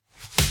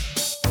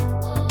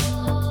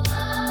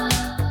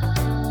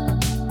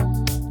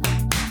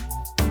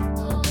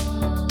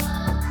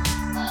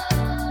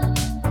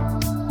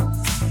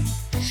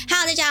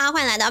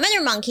到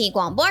Mandarin Monkey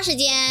广播时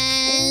间。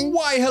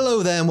Why,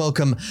 hello there and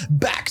welcome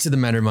back to the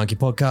Mandarin Monkey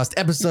podcast,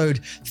 episode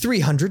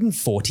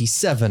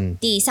 347.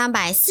 第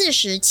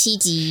347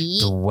集。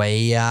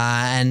对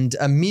呀 and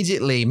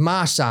immediately,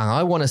 马上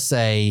I want to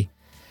say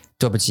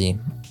对不起。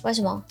为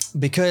什么？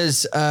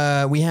 Because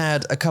we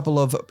had a couple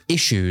of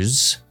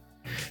issues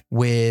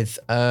with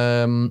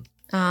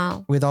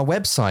with our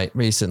website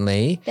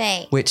recently,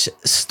 对 which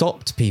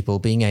stopped people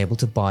being able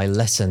to buy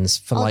lessons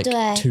for like 对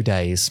 2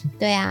 days.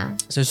 对啊，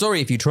 So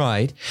sorry if you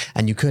tried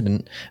and you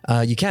couldn't.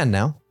 You can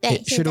now. 对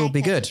It should all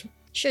be 现在可以 good.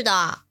 是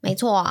的，没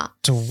错。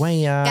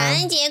对呀感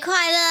恩节快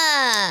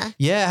乐！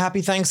 Yeah,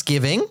 happy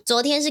Thanksgiving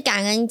昨天是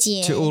感恩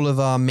节， to all of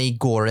our 美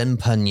国人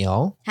朋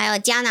友. 还有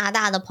加拿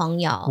大的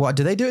朋友。 What,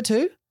 do they do it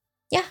too?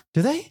 Yeah,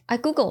 Do they? I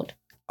googled.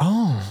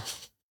 Oh,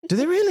 do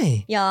they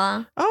really? 有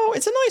啊， Oh,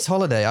 it's a nice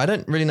holiday. I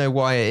don't really know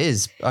why it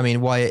is. I mean,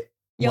 why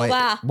有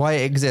吧？ why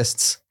it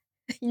exists.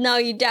 No,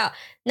 you don't.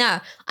 No,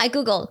 I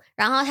googled.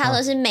 然后他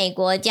说是美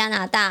国、加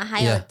拿大，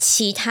还有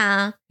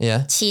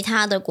Yeah. 其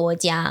他的国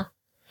家。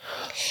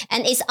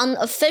And it's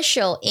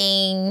unofficial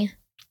in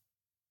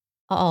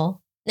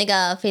那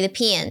个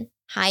Philippines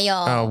还有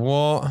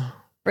What?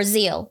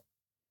 Brazil。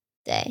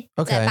对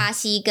Okay. 在巴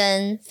西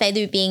跟菲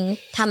律宾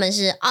他们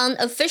是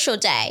unofficial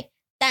day，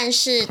 但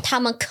是他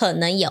们可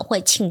能也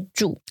会庆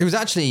祝。 It was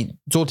actually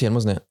昨天,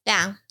 wasn't it? 对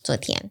啊，昨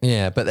天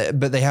Yeah, but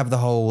they have the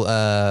whole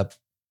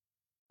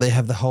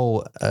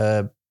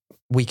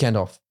weekend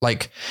off,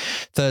 like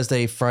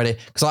Thursday, Friday.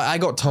 Because I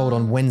got told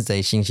on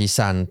Wednesday, 星期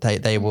三,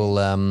 they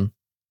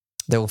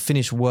will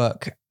finish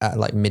work at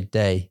like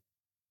midday.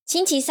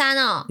 星期三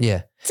哦，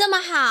 Yeah, 这么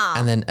好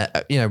and then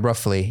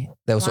roughly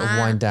they'll sort of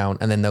Wow. wind down,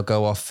 and then they'll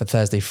go off for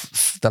Thursday.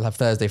 They'll have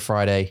Thursday,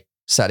 Friday,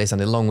 Saturday,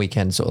 Sunday, long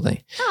weekend sort of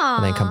thing.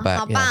 and then come back,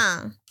 好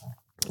棒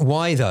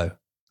Why though?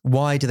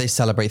 Why do they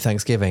celebrate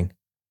Thanksgiving?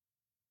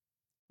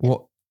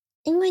 What?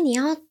 因为你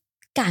要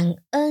感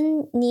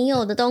恩你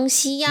有的东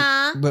西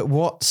呀、 But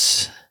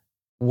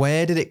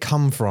where did it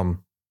come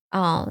from?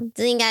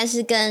 这应该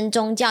是跟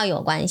宗教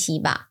有关系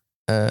吧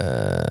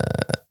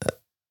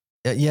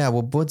Yeah,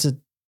 well, what's it?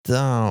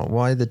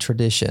 Why the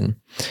tradition?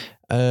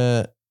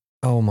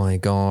 Oh my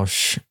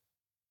gosh.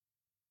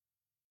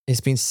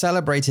 It's been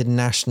celebrated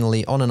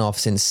nationally on and off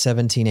since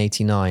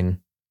 1789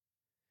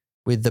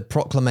 with the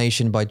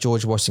proclamation by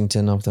George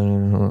Washington of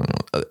the...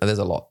 there's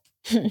a lot.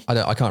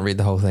 I can't read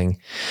the whole thing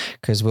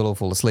because we'll all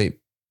fall asleep.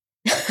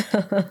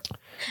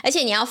 而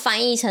且你要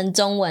翻译成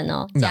中文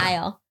哦，加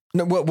油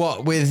No,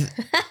 what with...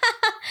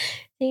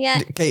 应该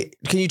Okay,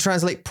 can you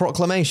translate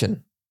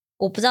proclamation?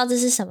 我不知道这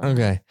是什么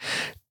Okay.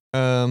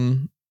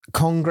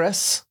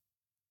 Congress?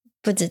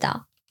 不知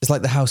道 It's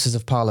like the Houses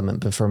of Parliament,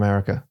 but for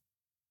America.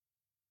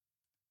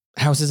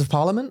 Houses of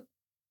Parliament?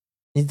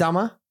 你知道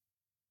吗？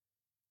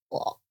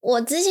我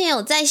之前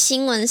有在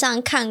新闻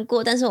上看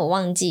过，但是我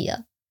忘记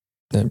了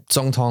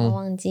总我统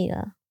忘记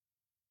了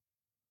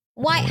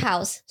White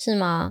House 是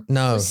吗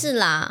No 不是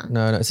啦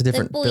No, it's a 这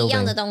different 不一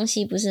样的 building. 东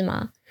西不是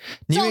吗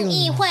New 众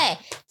议 England- 会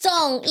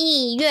众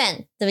议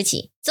院对不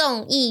起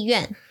众议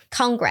院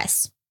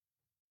Congress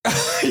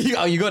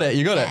Oh, you got it.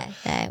 You got 对 it.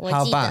 对我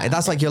How 记得 about it?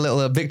 That's like your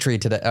little victory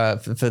today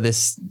for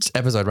this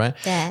episode, right?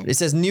 对 It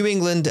says New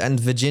England and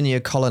Virginia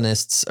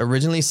colonists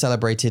originally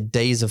celebrated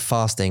days of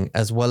fasting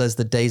as well as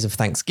the days of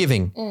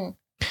Thanksgiving, 嗯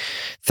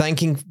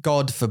thanking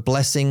God for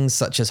blessings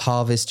such as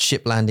harvest,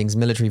 ship landings,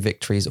 military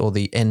victories, or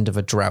the end of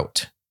a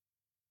drought.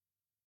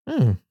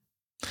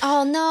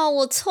 Oh no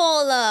我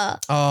错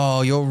了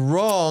Oh, you're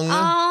wrong.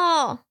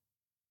 哦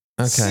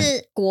Okay.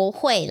 是国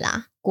会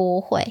啦国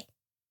会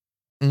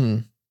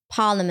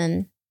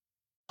Parliament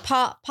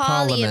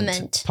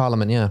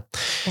Parliament, yeah.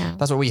 Yeah.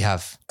 That's what we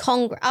have.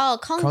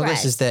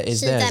 Congress is there,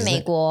 是 there, 在 isn't 美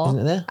it? 国 Isn't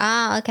it there?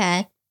 啊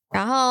OK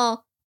然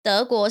后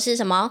德国是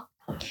什么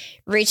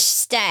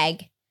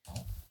Reichstag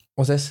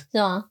What's this? 是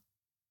吗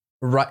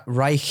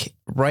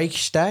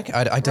Reichstag?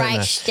 I don't know.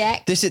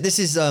 Reichstag This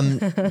is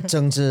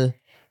政治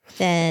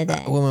对对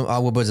对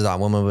我不知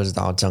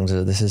道政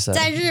治 This is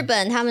在日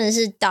本他们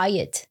是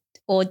diet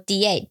or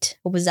diet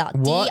我不知道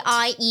What?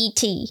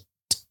 DIET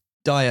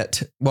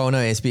diet. Well, no,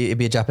 it'd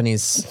be a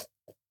Japanese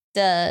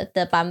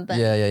的版本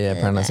yeah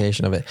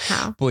pronunciation of it.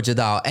 好不知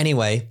道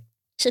Anyway,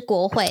 是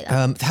国会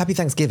了 happy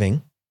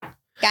Thanksgiving.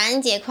 感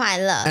恩节快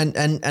乐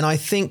And I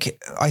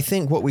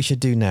think what we should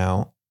do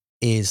now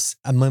is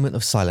a moment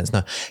of silence.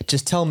 No,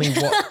 just tell me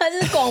what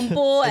这是广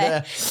播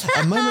欸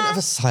a moment of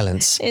a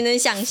silence 你能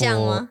想象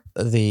for 吗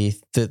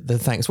the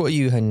thanks. What are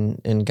you 很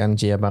感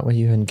激 about? What are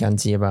you 很感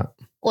激 about?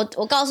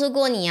 我告诉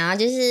过你啊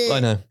就是 I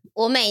know.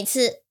 我每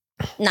次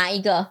哪一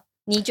个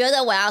你觉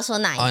得我要说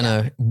哪一个 I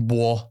know.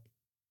 War.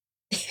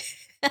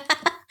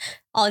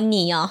 哦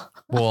你哦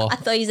War. I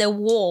thought you said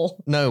war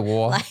No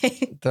war. 来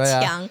对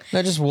啊讲 No,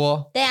 just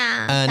war. 对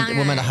啊 And 当然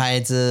我们的孩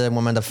子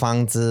我们的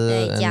房子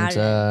对家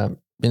and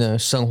you know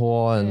生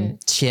活 and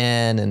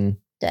钱 and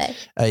对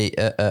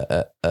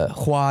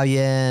花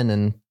园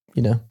and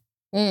you know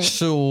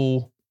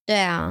树对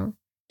啊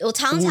我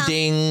屋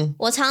顶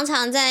常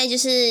常在就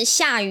是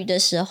下雨的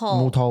时候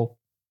木头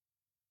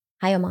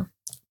还有吗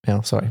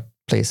Yeah, sorry.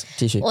 please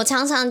继续。我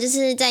常常就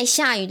是在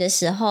下雨的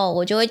时候，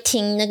我就会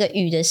听那个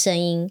雨的声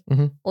音，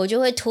我就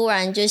会突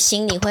然就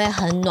心里会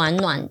很暖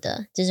暖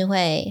的，就是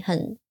会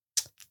很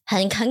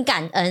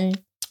感恩。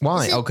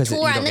Why? 就是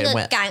突然那个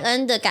感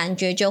恩的感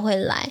觉就会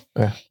来，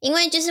因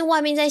为就是外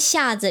面在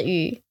下着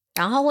雨，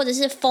然后或者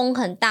是风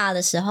很大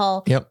的时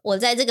候，我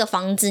在这个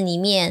房子里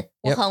面，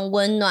我很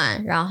温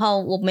暖，然后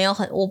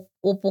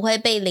我不会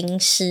被淋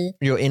湿。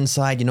You're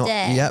inside, you're not.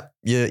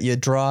 You're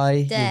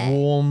dry, you're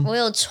warm. 我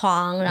有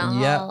床，然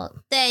后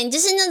对，就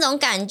是那种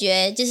感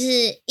觉，就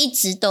是一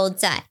直都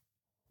在。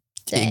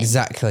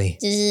Exactly.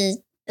 就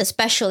是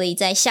especially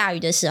在下雨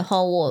的时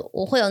候，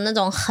我会有那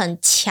种很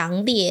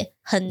强烈、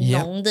很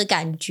浓的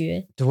感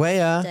觉。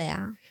对啊，对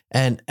啊。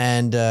And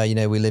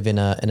we live in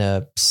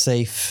a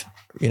safe,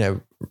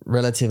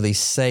 relatively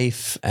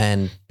safe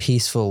and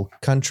peaceful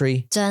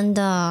country. 真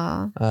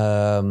的。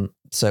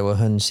So 我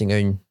很幸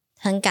运。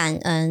很感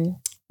恩。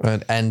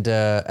And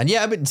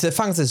yeah, but the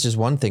fact is just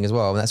one thing as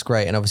well, and that's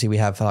great. And obviously we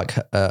have like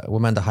我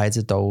们的孩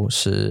子都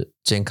是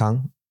健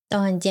康，都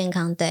很健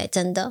康，对，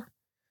真的。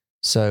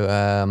So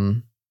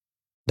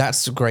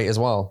that's great as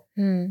well.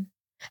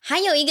 还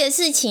有一个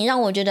事情让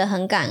我觉得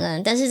很感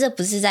恩，但是这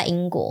不是在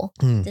英国，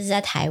这是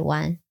在台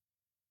湾。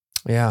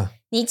Yeah.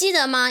 你记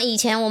得吗？以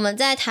前我们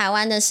在台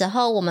湾的时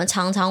候，我们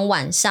常常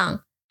晚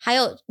上，还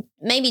有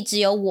maybe 只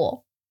有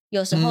我，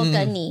有时候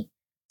跟你，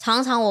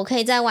常常我可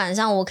以在晚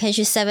上，我可以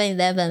去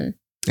 7-Eleven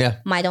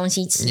买东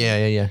西吃。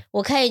Yeah.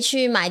 我可以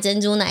去买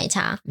珍珠奶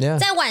茶。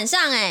在晚上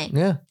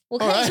我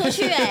可以出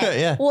去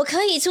我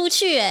可以出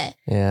去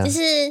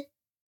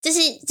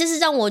就是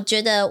让我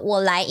觉得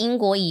我来英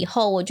国以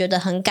后，我觉得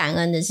很感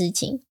恩的事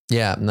情。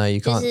Yeah, no, you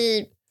can't. 就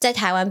是在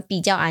台湾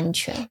比较安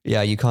全。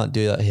Yeah, you can't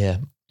do that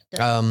here.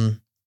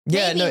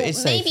 Yeah, no,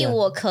 it's safe. Maybe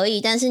我可以，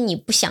但是你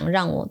不想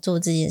让我做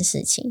这件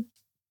事情。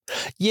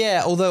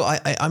Yeah, although I'm,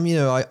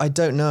 I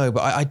don't know,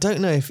 but I don't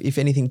know if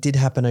anything did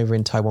happen over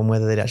in Taiwan,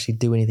 whether they'd actually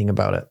do anything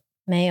about it.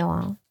 没有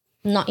啊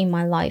 ，Not in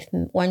my life，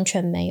 完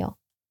全没有。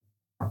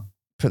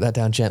Put that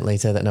down gently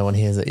so that no one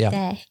hears it. Yeah.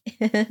 对。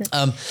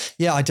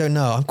Yeah, I don't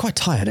know. I'm quite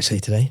tired actually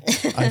today.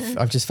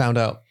 I've just found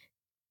out.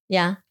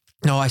 Yeah.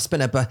 No, I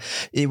spent I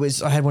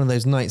had one of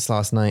those nights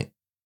last night.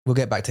 We'll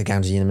get back to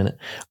Ganji in a minute.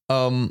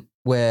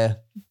 Where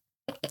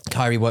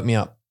Kyrie woke me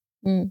up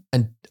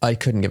and I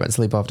couldn't get back to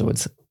sleep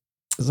afterwards.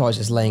 So I was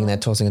just laying there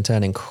tossing and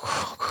turning.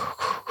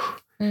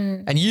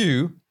 And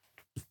you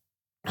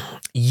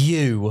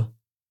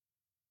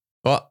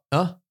what?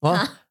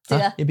 What? 这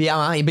个你不要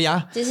啊，你不要。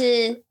就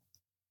是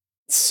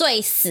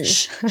睡死。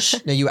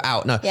No, you were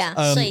out. No. Yeah,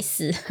 睡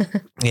死。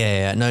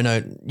Yeah. No.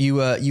 You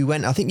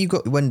went. I think you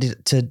went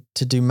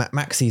to do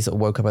Maxi sort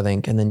of woke up. I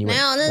think, and then you 没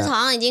有，那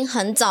好像已经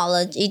很早了。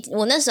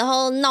我那时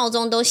候闹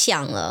钟都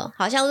响了，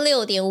好像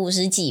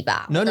6:50几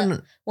吧。No.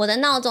 我的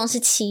闹钟是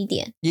7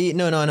点。Yeah,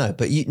 no.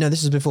 But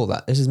this is before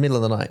that. This is middle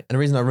of the night. And the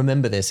reason I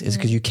remember this is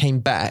because you came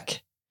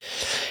back,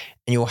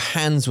 and your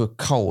hands were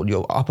cold.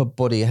 Your upper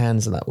body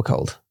hands and that were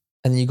cold.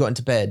 And then you got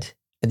into bed,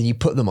 and then you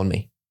put them on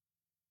me.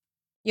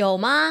 有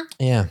吗？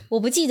 Yeah. 我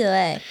不记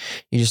得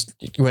You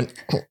went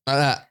like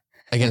that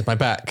against my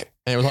back.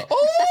 And it was like,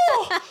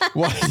 oh!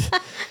 What?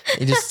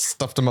 You just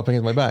stuffed them up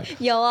against my back.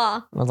 有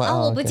哦。I was like,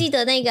 我不記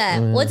得那個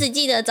我只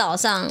記得早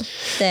上。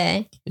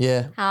對。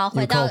Yeah. 好，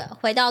回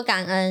到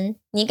感恩。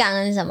你感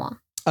恩什麼？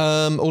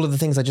 All of the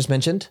things I just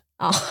mentioned.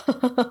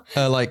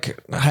 Like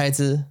孩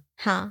子。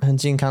好。很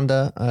健康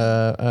的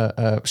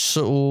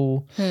食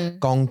物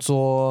工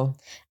作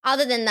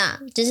Other than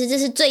that 就是这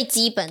是最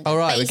基本的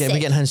Alright, basic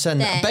we're getting 很深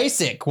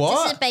Basic,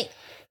 what?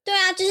 对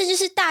啊，就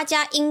是大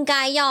家应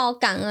该要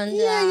感恩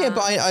的啊。Yeah,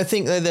 but I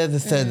think they're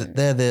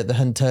the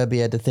很特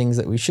別 the things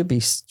that we should be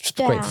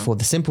grateful for,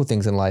 the simple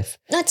things in life.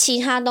 那其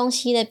他東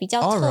西呢？比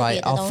較特別的東西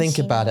Alright, I'll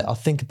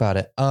think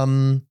about it.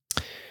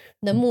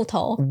 The 木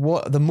頭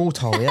What? The 木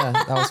頭 Yeah,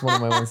 that was one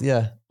of my ones.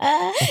 Yeah.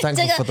 I'm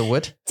thankful for the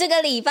wood. 這個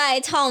禮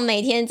拜Tom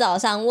每天早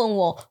上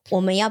問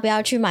我們要不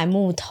要去買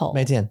木頭？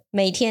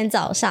每天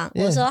早上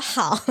我說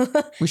好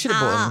We should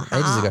have bought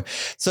them ages ago.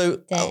 So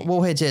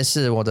我會解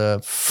釋我的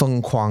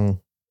瘋狂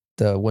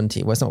的問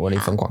題 Well, it's not really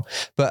瘋狂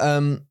But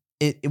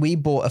we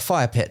bought a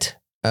fire pit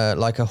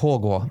like a 火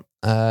鍋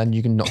and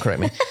you can not correct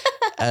me.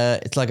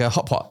 It's like a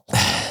hot pot.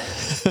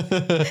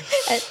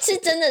 是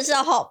真的是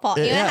hot pot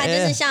因為它就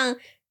是像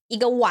一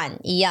個碗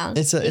一樣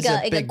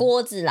一個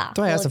鍋子啦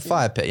It's a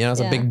fire pit,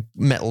 it's a big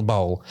metal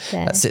bowl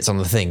that sits on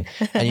the thing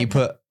and you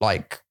put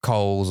like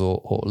coals or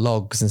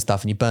logs and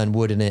stuff and you burn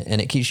wood in it and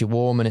it keeps you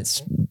warm and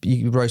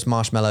you roast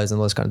marshmallows and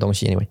all this kind of 東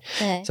西 anyway.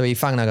 So we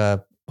放那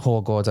個火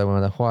鍋在我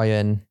們的花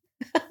園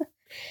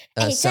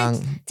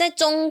在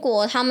中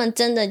國他們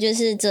真的就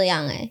是這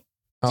樣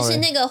就是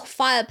那個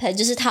fire pit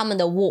就是他們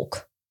的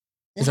wok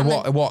It's a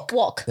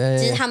wok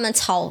就是他們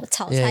炒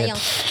菜用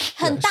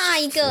很大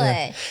一個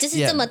就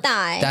是這麼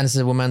大但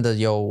是我們的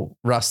有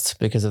rust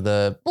because of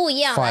the 不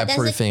一樣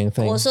fireproofing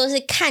thing 我說是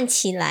看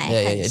起來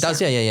很像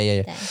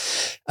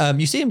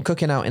You see them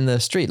cooking out in the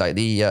street like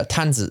the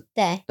攤子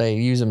They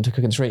use them to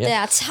cook in the street 對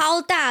啊超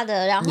大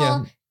的然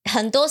後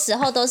很多時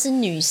候都是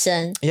女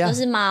生都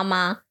是媽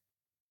媽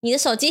你的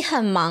手机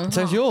很忙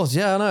So it's yours.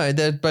 Yeah, I know.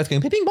 They're both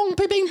going ping pong,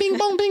 ping ping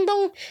pong, ping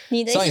pong.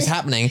 Something's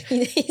happening.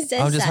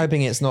 I'm just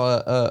hoping it's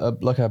not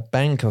like a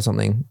bank or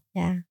something.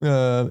 Yeah.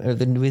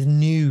 With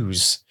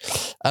news.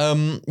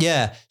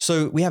 Yeah.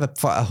 So we have a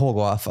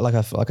hogwa,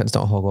 it's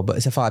not a hogwa, but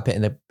it's a fire pit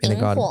in the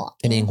garden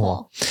in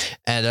Inghua.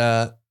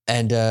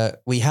 And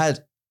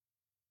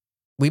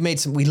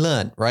we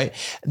learned, right?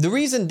 The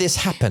reason this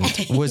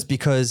happened was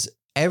because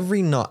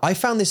every night I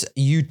found this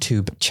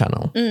YouTube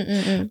channel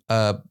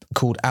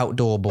called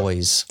Outdoor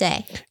Boys,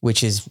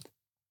 which is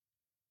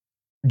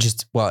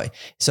just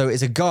so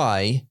it's a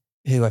guy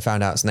who I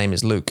found out his name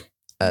is Luke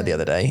the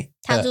other day.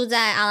 他住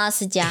在阿拉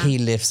斯加 He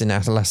lives in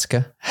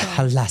Alaska.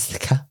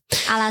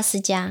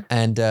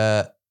 And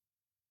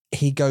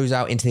he goes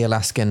out into the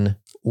Alaskan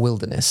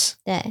wilderness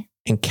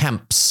and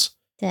camps.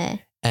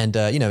 And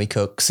he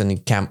cooks and he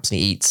camps and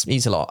he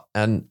eats a lot.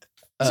 And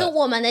就是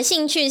我们的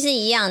兴趣是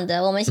一样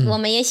的，我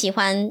们也喜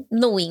欢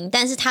露营，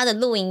但是他的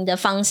露营的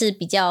方式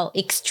比较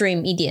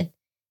extreme 一点，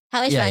他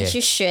会喜欢去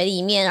雪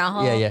里面，然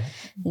后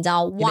你知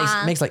道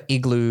挖 makes like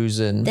igloos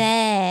and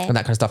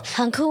that kind of stuff.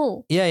 很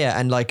酷。Yeah,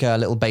 and like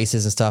little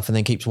bases and stuff, and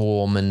then keeps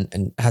warm and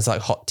has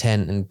like hot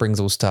tent and brings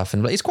all stuff,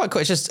 and it's quite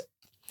cool. It's just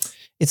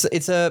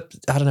it's a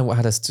I don't know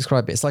how to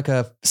describe it. It's like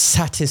a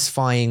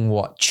satisfying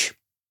watch.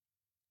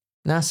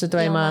 NASA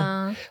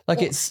Dweima,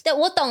 like it's 对，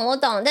我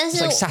懂，但是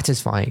it's like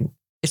satisfying.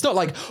 It's not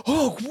like,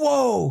 oh,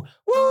 whoa,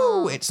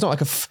 woo. It's not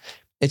like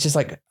it's just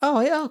like,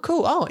 oh, yeah,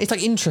 cool. Oh, it's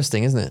like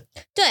interesting, isn't it?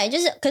 对，就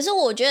是，可是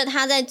我觉得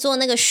他在做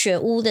那个雪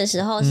屋的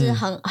时候是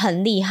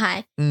很厉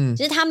害。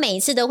就是他每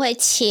次都会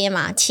切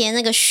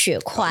那个雪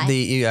块。The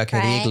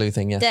igloo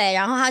thing, yeah. 对，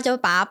然后他就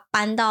把它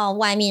搬到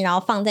外面，然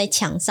后放在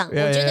墙上。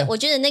我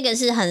觉得那个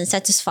是很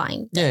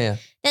satisfying。Yeah.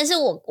 但是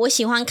我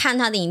喜欢看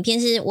他的影片，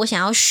是我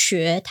想要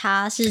学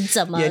他是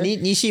怎么。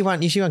你喜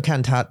欢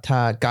看他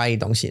盖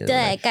东西，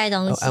对，盖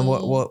东西。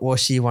我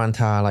喜欢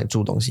他来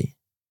煮东西。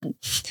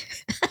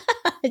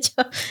就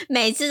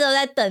每次都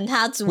在等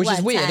他煮晚餐。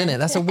Which is weird, isn't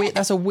it?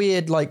 That's a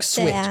weird like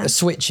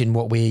switch in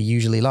what we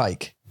usually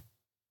like.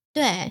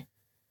 对，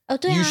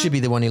对啊。You should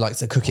be the one who likes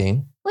the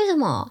cooking. 为什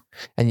么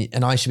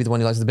 ？And I should be the one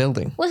who likes the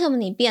building. 为什么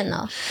你变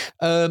了？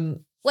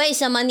为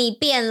什么你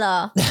变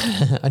了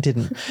？I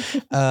didn't.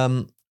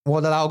 我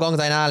的老公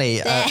在哪里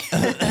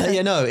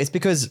？Yeah, no, it's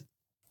because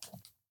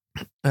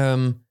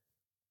I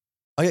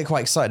get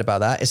quite excited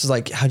about that. It's just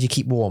like, how do you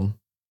keep warm?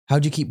 How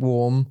do you keep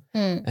warm?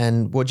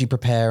 And what do you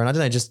prepare? And I don't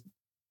know, just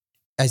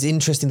as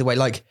interesting the way,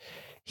 like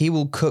he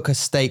will cook a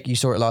steak. You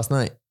saw it last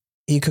night.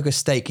 He'll cook a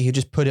steak. He'll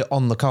just put it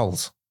on the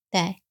coals.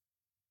 对。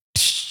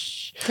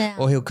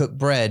Or he'll cook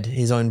bread,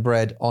 his own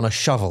bread on a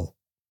shovel.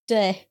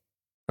 对。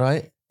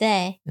Right?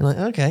 对。You're like,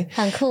 okay.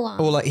 很酷啊。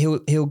Or like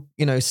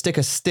he'll stick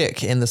a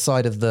stick in the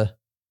side of the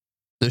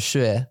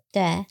shear.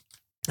 对。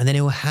And then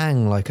he'll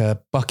hang like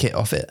a bucket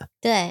off it.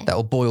 对。That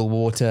will boil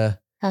water.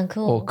 很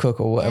酷。Or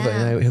cook or whatever.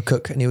 Yeah. He'll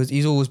cook, and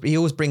he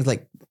always brings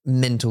like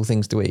mental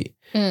things to eat.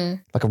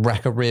 Like a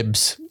rack of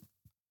ribs.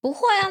 不会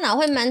啊，哪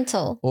会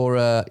mental? Or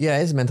yeah,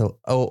 it is mental.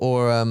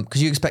 Or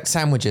because you expect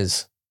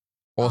sandwiches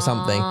or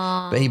something,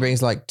 but he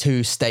brings like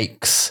 2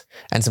 steaks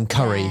and some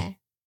curry.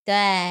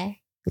 对。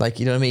Like,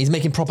 you know what I mean? He's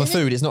making proper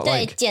food. It's not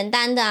like 简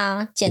单的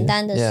啊，简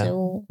单的食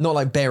物。Not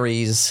like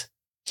berries.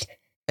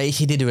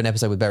 He did do an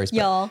episode with berries,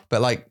 but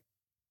like,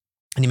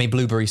 and he made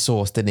blueberry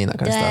sauce, didn't he? That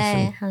kind of stuff.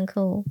 对，很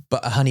酷。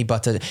But honey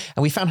butter,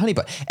 and we found honey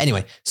butter.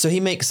 Anyway, so he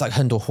makes like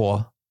很多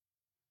火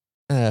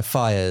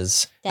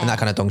fires and that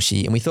kind of 东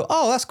西, and we thought,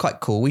 oh, that's quite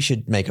cool. We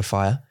should make a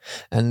fire,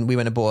 and we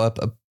went and bought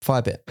a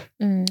fire pit.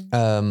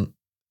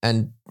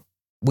 And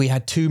we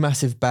had 2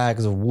 massive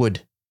bags of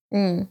wood.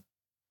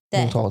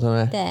 对，木头，对不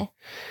对？对。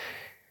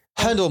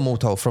很多木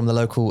头 from the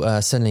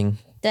local 森林。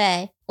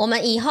对，我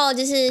们以后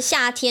就是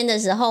夏天的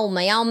时候，我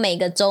们要每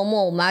个周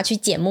末我们要去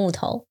捡木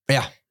头。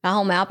Yeah. 然后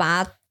我们要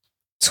把它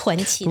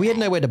存起来。We had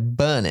no way to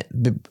burn it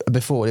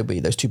before, did we?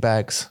 Those 2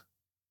 bags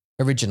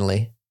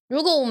originally.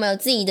 如果我们有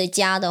自己的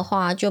家的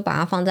话，就把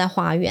它放在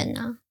花园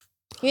啊。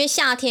因为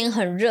夏天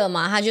很热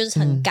嘛，它就是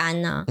很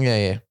干啊。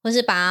Yeah. 或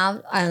是把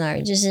它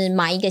就是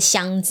买一个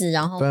箱子，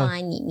然后放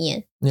在里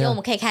面。所以我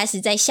们可以开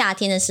始在夏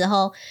天的时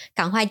候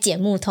赶快捡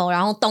木头，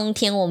然后冬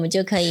天我们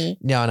就可以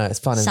Yeah, no, it's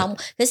fun. 烧。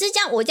可是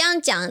我这样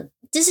讲，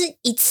就是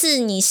一次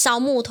你烧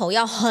木头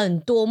要很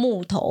多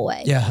木头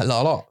Yeah, a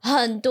lot.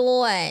 很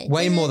多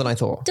Way more than I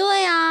thought.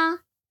 对啊。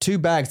2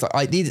 bags.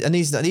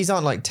 These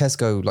aren't like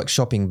Tesco like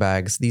shopping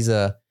bags. These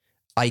are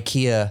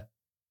IKEA.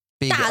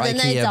 Big 大的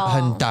那 IKEA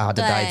很大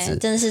的种，袋子，对，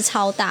真的是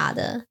超大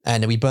的。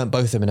And we burnt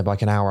both of them in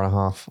like an hour and a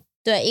half.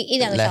 对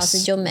，1-2个小时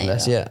就没了。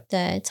Yeah.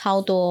 对，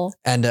超多。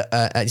And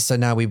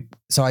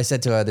so I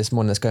said to her this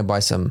morning, let's go and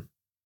buy some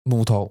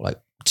木头, like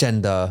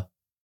真的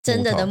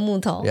木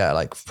头。Yeah,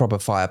 like proper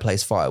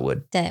fireplace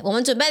firewood. 对，我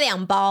们准备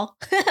2包，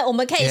我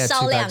们可以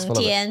烧2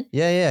天。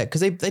Yeah,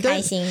 because they don't.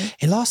 开心。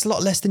It lasts a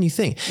lot less than you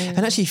think.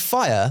 And actually,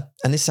 fire,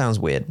 and this sounds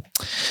weird,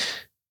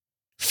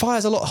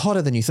 fire's a lot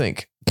hotter than you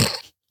think.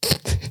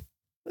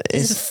 这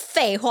是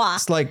废话。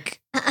It's like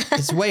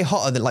it's way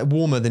hotter than like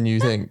warmer than you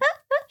think.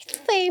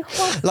 废废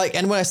话 Like,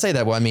 and when I say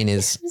that, what I mean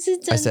is,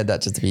 I said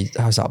that just to be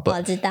how up,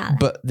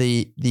 but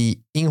the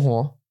萤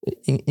火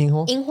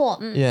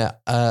yeah,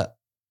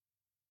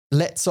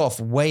 lets off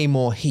way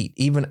more heat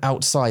even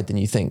outside than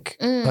you think.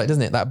 Like,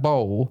 doesn't it? That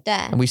bowl,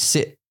 and we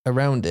sit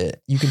around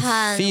it, you can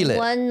feel it.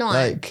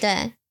 Like,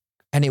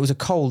 and it was a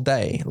cold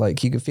day.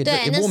 Like, you can feel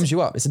it. It warms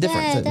you up. It's a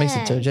difference. It makes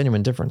a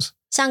genuine difference.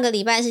 上个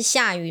礼拜是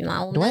下雨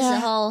嘛，我们那时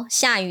候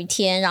下雨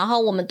天，然后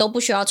我们都不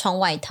需要穿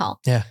外套，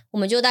我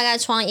们就大概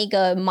穿一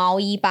个毛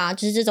衣吧，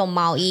就是这种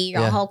毛衣，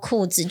然后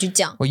裤子就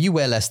这样。Well, you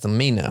wear less than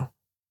me now.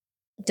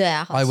 对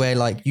啊 I wear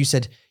like, you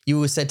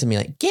always said to me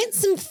like, get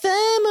some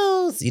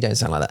thermals. You don't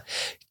sound like that.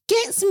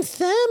 Get some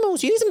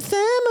thermals. You need some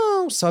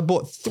thermals. So I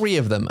bought 3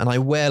 of them and I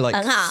wear like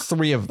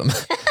 3 of them.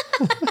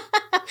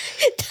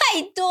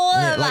 太多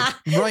了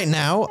吧 like right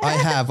now I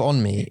have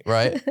on me,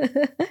 right?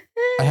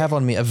 I have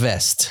on me a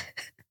vest,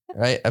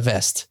 right? A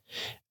vest.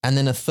 And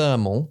then a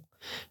thermal.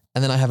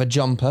 And then I have a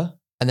jumper.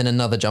 And then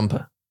another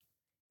jumper.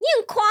 你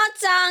很夸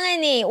张欸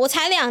你，我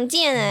才2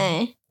件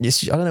欸。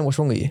Yes, I don't know what's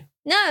wrong with you.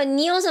 那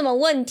你有什么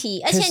问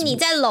题？而且你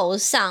在楼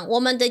上，我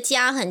们的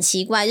家很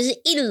奇怪，就是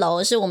1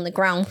楼是我们的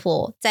ground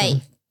floor， 在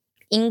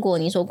英国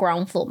你说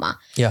ground floor 嘛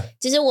 ？Yeah，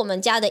 就是我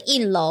们家的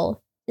1楼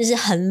就是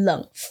很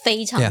冷，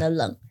非常的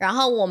冷。然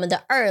后我们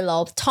的2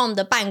楼 Tom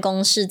的办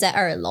公室在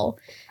2楼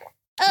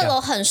，2楼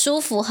很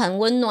舒服，很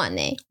温暖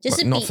欸，就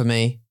是Not for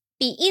me.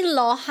 比1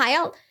楼还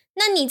要。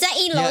那你在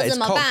1楼怎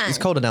么办？ It's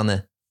colder down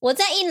there. 我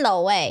在1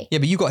楼欸。Yeah,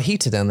 but you got a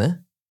heater down there.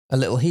 A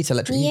little heater,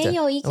 electric heater. 你也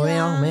有一个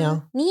啊，没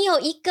有，你有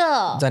一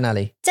个在哪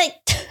里？在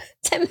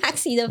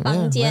Maxi 的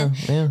房间。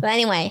But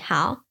anyway，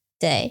 好，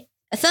对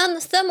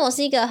 ，thermal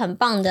是一个很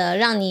棒的，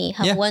让你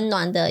很温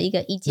暖的一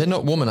个衣架。They're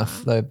not warm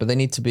enough though, but they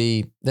need to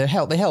be. They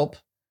help.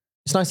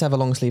 It's nice to have a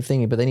long sleeve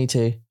thingy, but they need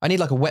to. I need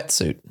like a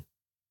wetsuit.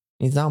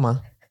 你知道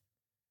吗？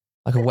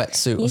 Like a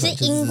wetsuit. 你是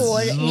英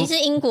国人？你是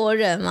英国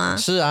人吗？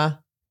是啊。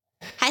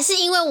还是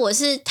因为我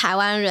是台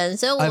湾人，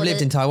所以I've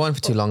lived in Taiwan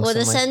for too long. 我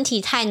的身体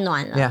太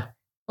暖了。Yeah.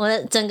 我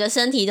的整个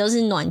身体都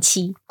是暖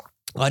气。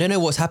I don't know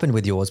what's happened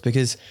with yours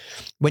because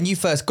when you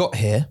first got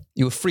here,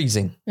 you were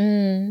freezing.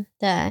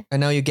 对。And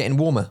now you're getting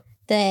warmer.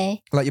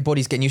 对。Like your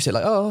body's getting used to it.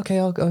 Like, oh, okay,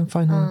 I'm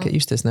fine. I'll get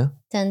used to this now.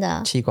 真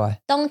的。奇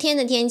怪。冬天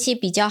的天气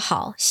比较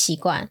好习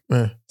惯。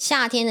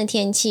夏天的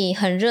天气，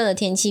很热的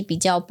天气比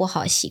较不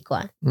好习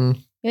惯。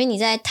因为你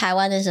在台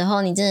湾的时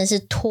候，你真的是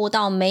脱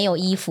到没有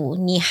衣服，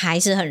你还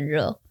是很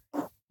热。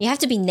You have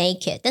to be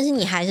naked， 但是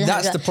你还是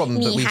很热，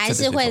你还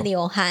是会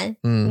流汗，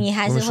你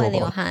还是会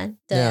流汗，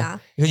对啊。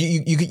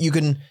You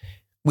can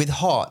with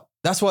hot.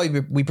 That's why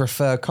we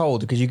prefer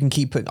cold because you can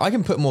I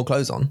can put more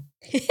clothes on.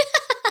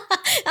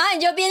 然后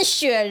你就变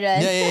雪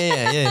人。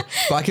Yeah.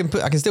 But I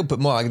can still put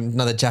more, like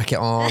another jacket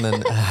on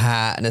and a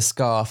hat and a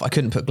scarf. I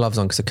couldn't put gloves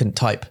on because I couldn't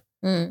type.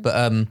 But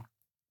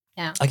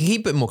I can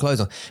keep putting more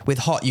clothes on. With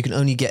hot, you can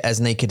only get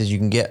as naked as you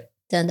can get.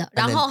 真的，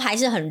然后还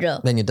是很热。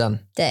Then you're done.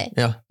 对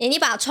 ，Yeah. 你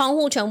把窗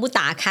户全部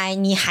打开，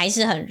你还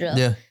是很热。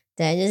Yeah.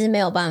 对，就是没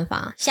有办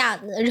法。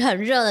很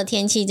热的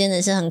天气真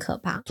的是很可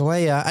怕。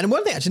对呀 ，and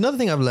one thing, actually, another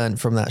thing I've learned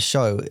from that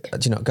show,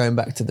 going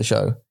back to the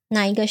show.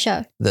 哪一个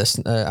show? The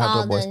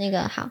Outdoor Boys. 那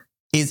个好。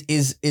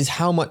Is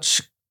how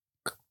much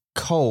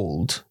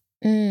cold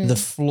the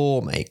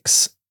floor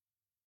makes.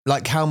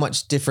 Like how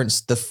much difference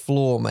the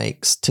floor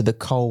makes to the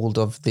cold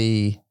of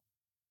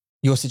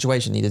your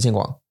situation. 你的情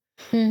况。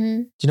Do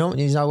you know?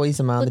 你知道我意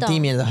思吗？地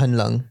面很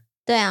冷。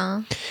对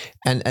啊。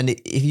And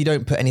if you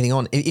don't put anything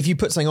on, if you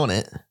put something on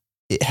it,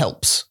 it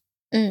helps.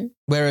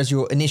 Whereas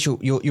your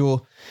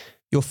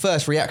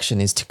first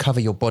reaction is to cover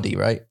your body,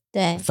 right?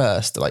 对。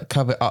First, like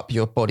cover up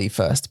your body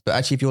first. But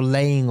actually, if you're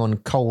laying on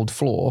cold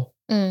floor,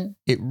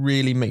 it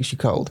really makes you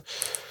cold,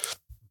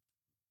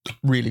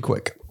 really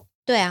quick.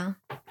 对啊。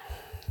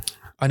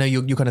I know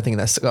you kind of think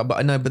that's, but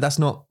I know, but that's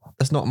not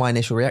my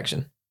initial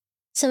reaction.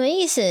 什么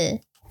意思？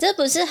这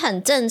不是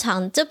很正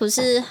常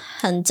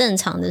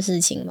的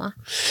事情吗？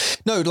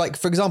 No, like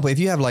for example, if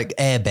you have like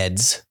air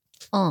beds,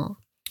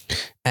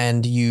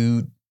 and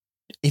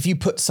if you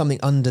put something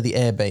under the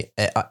air bed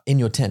in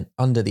your tent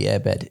under the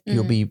air bed,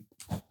 you'll be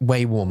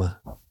way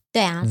warmer.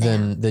 对啊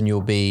than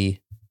you'll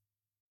be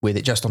with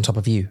it just on top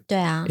of you. 对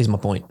啊 is my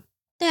point.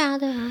 对啊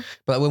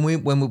But when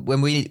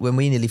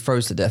we nearly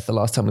froze to death the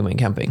last time we went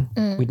camping,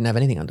 we didn't have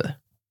anything under.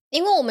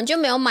 因为我们就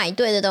没有买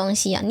对的东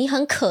西啊。你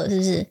很渴是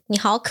不是？你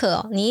好渴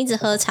哦，你一直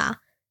喝茶。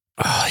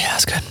Oh yeah,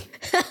 that's good.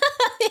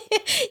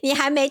 你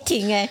还没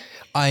停欸。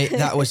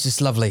That was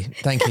just lovely.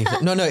 Thank you.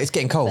 No, it's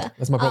getting cold.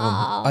 That's my problem.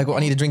 I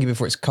need to drink it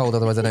before it's cold,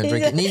 otherwise I don't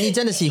drink it. 你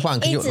真的喜欢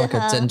 'cause you're like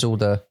a 珍珠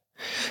的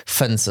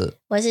粉丝。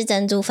我是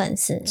珍珠粉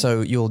丝。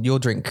So you'll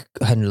drink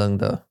很冷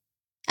的。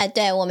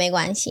对，我没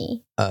关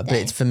系。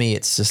But for me,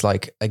 it's just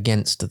like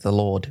against the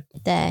Lord.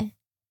 对。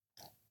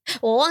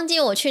我忘记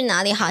我去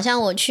哪里，好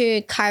像我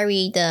去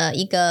Carrie 的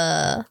一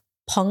个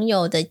朋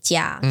友的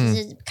家，就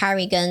是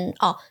Carrie 跟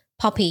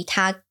Poppy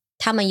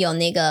他们有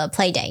那个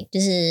play day， 就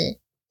是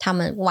他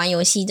们玩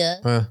游戏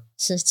的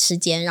时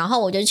间，然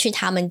后我就去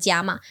他们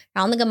家嘛，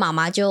然后那个妈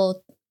妈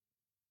就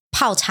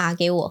泡茶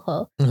给我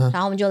喝，然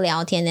后我们就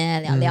聊天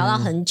聊到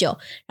很久，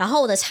然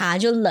后我的茶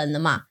就冷了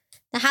嘛，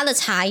那他的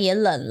茶也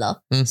冷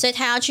了，所以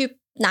他要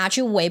拿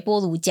去微波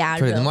炉加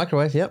热。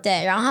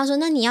对，然后他说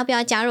那你要不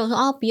要加热？我说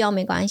哦不要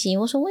没关系。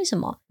我说为什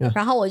么？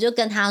然后我就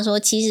跟他说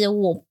其实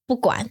我不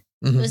管，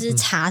就是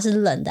茶是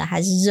冷的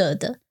还是热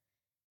的。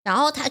然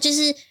后他就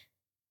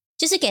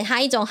是给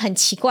他一种很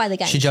奇怪的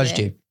感觉。She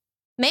judged you?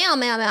 没有，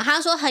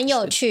他说很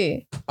有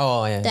趣。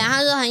哦，对，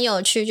他说很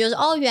有趣，就是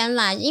原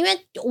来因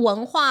为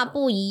文化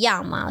不一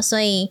样嘛，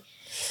所以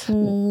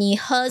你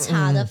喝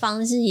茶的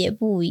方式也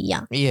不一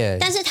样。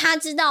但是他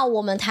知道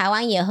我们台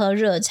湾也喝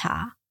热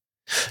茶。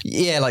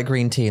Yeah, like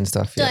green tea and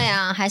stuff. 对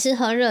啊，还是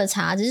喝热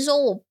茶，只是说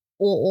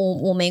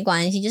我没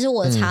关系，就是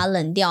我的茶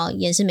冷掉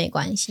也是没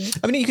关系。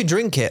I mean, you can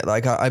drink it.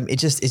 Like, it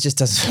just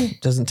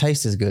doesn't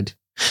taste as good.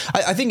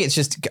 I think it's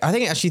just. I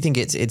actually think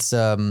it's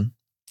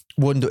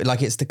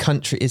like it's the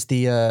country, it's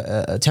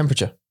the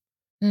temperature.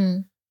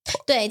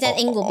 对，在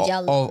英国比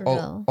较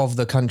冷 of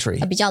the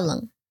country 比较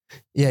冷。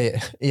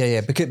Yeah.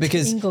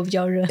 Because 英国比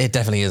较热。It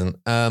definitely isn't.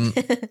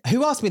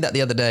 Who asked me that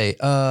the other day?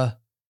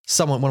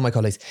 One of my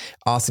colleagues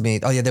asked me,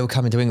 oh yeah, they were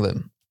coming to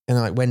England. And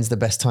they're like, when's the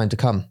best time to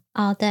come?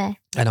 Oh, there.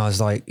 And I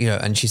was like,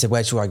 and she said,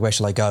 where shall I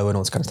go? And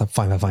all this kind of stuff.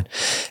 Fine.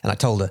 And I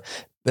told her.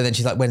 But then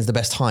she's like, when's the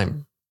best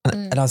time?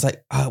 And I was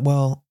like,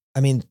 well,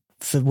 I mean,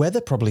 for weather,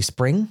 probably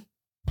spring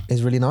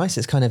is really nice.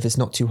 It's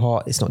not too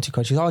hot. It's not too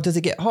cold. She's like, oh, does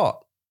it get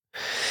hot?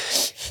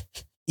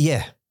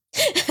 Yeah,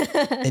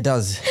 it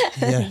does.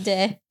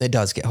 Yeah, it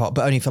does get hot,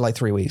 but only for like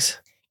 3 weeks.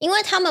 因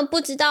为他们不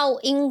知道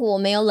英国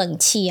没有冷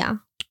气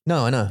啊。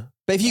No, I know.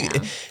 But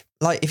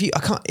I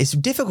can't, it's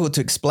difficult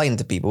to explain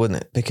to people, isn't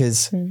it?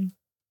 Because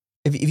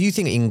if you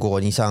think 英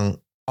国，你想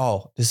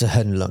这是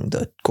很冷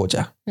的国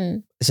家，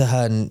是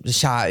很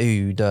下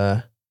雨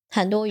的，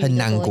很多雨很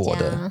难过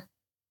的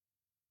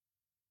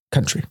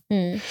country.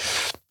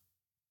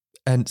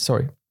 And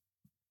sorry,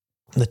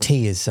 the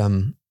T is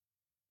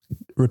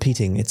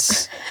repeating.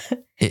 It's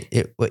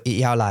it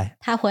要来。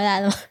他回来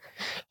了吗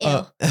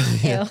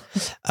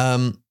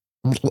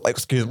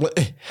？Excuse me.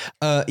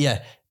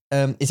 Yeah.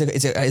 It's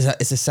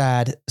a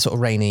sad sort of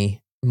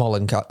rainy,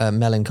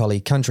 melancholy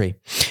country,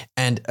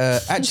 and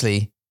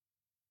actually,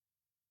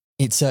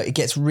 it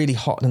gets really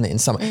hot in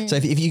summer. So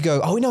if you go,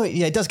 oh no,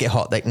 yeah, it does get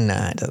hot.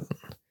 Nah, it doesn't.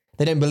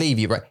 They don't believe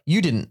you, right?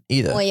 You didn't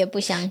either. 我也不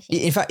相信。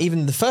In fact,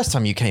 even the first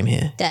time you came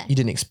here, 对 you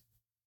didn't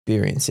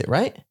experience it,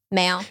 right?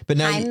 没有。 But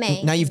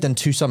now you've done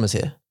 2 summers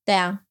here. 对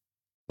啊。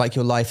Like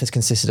your life has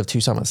consisted of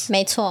 2 summers.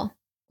 没错，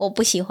我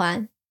不喜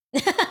欢。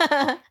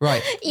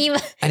Right.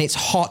 Even and it's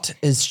hot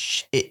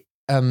as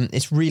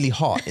it's really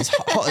hot. It's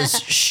hot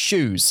as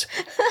shoes.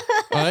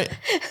 Right?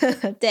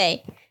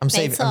 对。I'm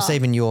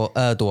saving your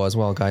door as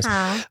well, guys.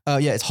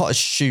 Yeah, it's hot as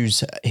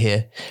shoes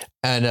here.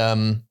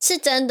 And 是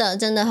真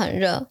的很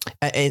热。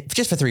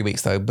Just for 3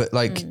 weeks though, but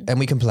like and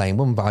we complain.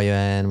 我们抱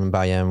怨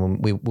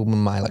we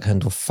买 like 很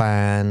多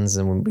fans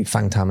and we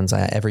放他们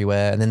在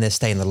everywhere and then they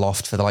stay in the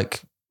loft for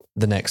like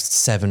the next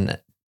 7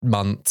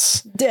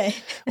 months. 对。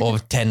Or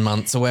 10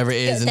 months or whatever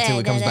it is until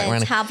it comes back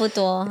around. 差不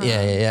多。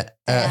Yeah.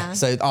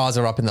 So ours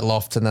are up in the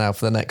loft and now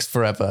for the next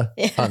forever.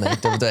 Aren't they?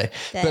 Double day.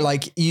 But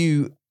like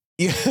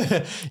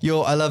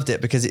I loved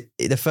it because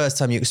the first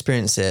time you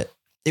experience it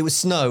was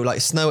snow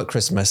at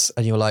Christmas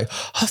and you were like,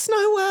 oh, snow,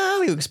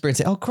 wow. You experience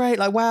it. Oh, great.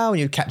 Like, wow. And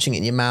you're catching it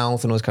in your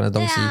mouth and all this kind of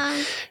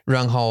donkey.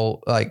 然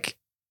后 like.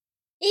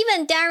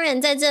 Even Darren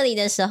在这里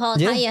的时候，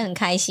他也很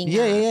开心。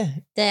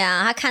Yeah. 对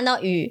啊，他看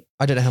到雨。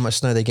I don't know how much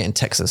snow they get in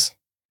Texas.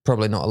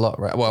 Probably not a lot,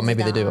 right? Well,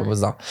 maybe they do. I was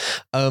that.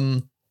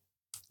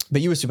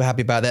 But you were super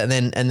happy about that,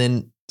 and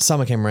then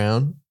summer came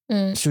around.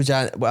 暑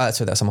假,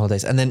 sorry, that's summer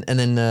holidays, and then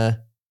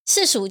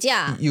是暑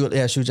假。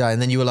暑假,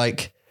 and then you were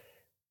like,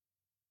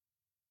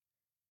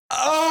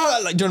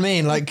 like, do you know what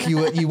I mean? Like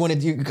you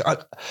wanted.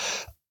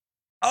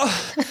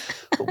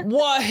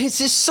 What is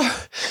this so?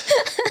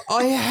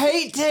 I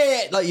hate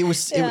it. Like it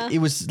was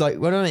like,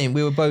 what do I mean?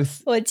 We were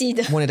both 我记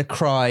得 wanted to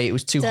cry. It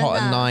was too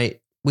hot at night.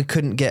 We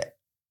couldn't get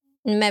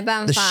没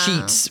办法 the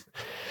sheets.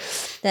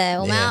 对，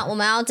我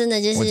们要真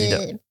的就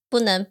是不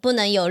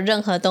能有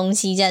任何东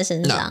西在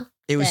身上。No,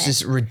 it was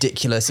just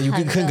ridiculous. You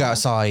couldn't go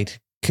outside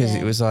because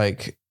it was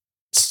like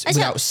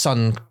without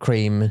sun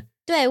cream.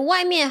 对，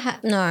外面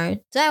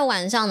在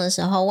晚上的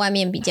时候，外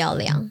面比较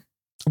凉。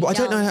But I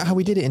don't know how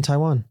we did it in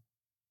Taiwan.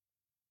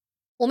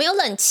 我们有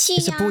冷气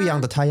呀。是不一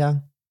样的太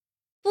阳。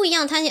不一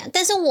样太阳，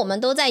但是我们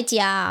都在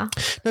家啊。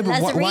No,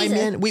 but 外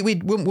面 we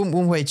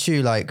wouldn't way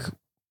to like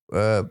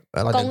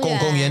like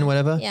公园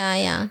whatever.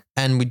 Yeah.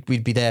 And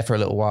we'd be there for a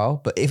little while.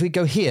 But if we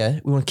go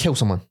here, we want to kill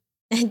someone.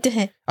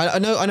 对。I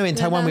know in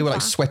Taiwan we were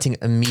like sweating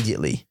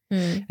immediately.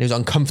 It was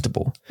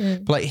uncomfortable.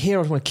 But like here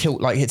I want to kill,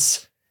 like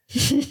it's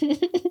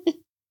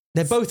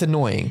they're both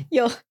annoying.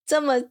 有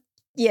这么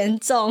严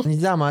重？你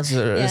知道吗？是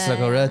那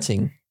个热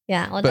情。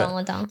Yeah, 我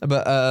懂。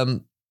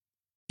But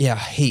yeah,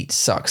 heat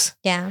sucks.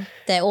 Yeah,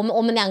 对，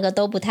我们两个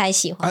都不太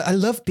喜欢。I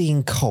love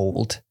being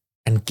cold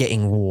and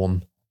getting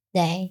warm.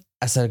 对。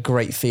That's a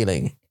great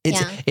feeling.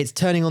 It's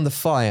turning on the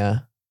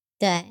fire.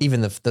 对。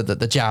Even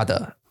the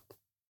jada.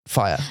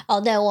 fire.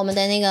 对，我们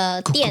的那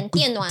个电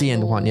暖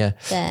炉 yeah.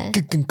 对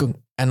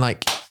And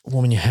like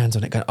warming your hands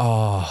on it, going,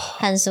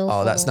 很舒服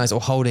that's nice. Or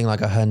holding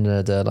like a hand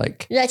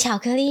like 热巧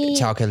克力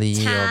茶 or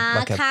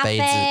like a 咖啡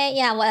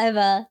yeah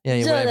whatever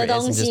热的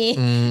东西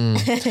and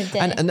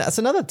that's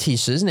another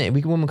t-shirt, isn't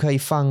it? 我们可以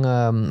放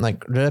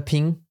like 热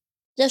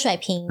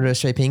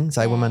水瓶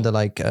在我们的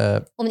like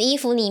我们的衣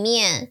服里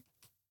面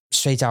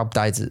睡觉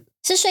袋子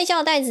是睡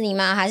觉袋子里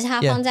吗？还是他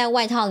放在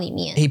外套里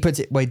面 He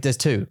puts it, wait, there's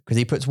two, because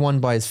he puts one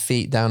by his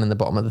feet down in the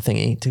bottom of the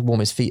thingy to warm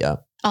his feet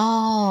up.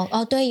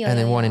 对，有 And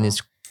then one in his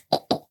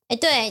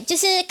对，就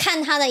是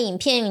看他的影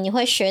片，你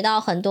会学到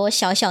很多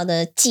小小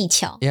的技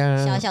巧，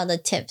小小的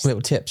tips，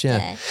 little tips,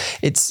 yeah.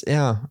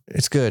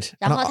 It's good.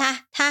 然后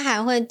他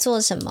还会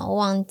做什么？我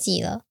忘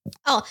记了。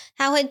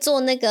他会做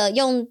那个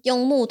用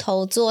木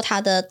头做他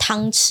的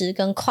汤匙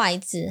跟筷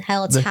子，还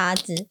有叉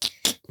子。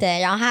对，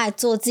然后他还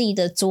做自己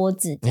的桌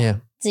子，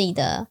自己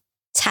的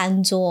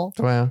餐桌。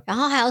对啊。然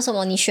后还有什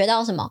么？你学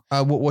到什么？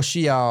我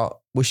需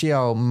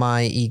要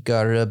买一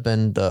个日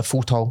本的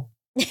斧头。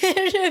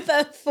日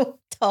本斧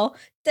头，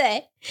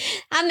对，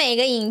他每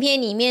个影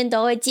片里面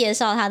都会介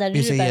绍他的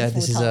日本斧头。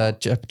This is a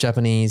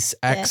Japanese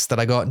axe that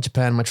I got in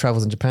Japan. My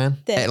travels in Japan,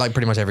 like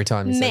pretty much every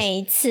time.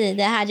 每次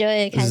对他就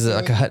会开始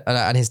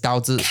and his 刀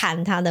子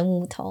砍他的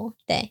木头，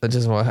对，就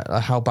是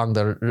how棒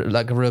的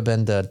like 日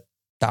本的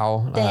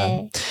刀，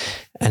对。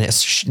And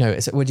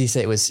it's what do you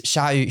say? It was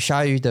鲨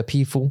鱼的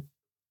皮肤。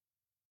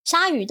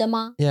鲨鱼的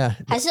吗 ？Yeah，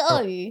 还是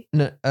鳄鱼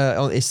 ？No,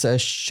 it's a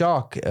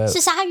shark. 是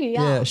鲨鱼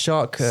啊 ？Yeah,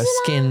 shark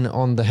skin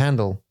on the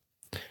handle.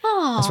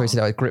 That's why he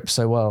said it grips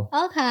so well.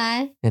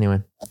 Okay.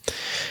 Anyway.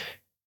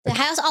 对，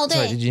还有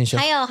对，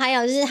还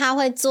有就是他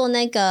会做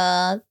那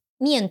个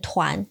面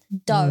团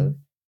dough，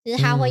就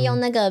是他会用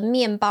那个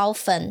面包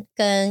粉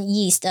跟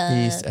yeast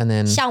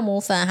酵母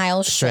粉还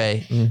有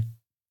水，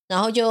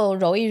然后就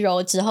揉一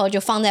揉之后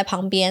就放在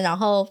旁边，然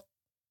后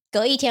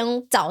隔一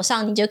天早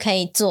上你就可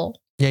以做。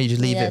Yeah, you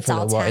just leave it for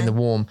a while in the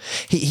warm.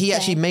 He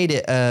actually made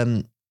it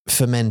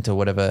ferment or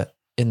whatever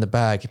in the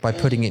bag by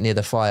putting it near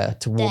the fire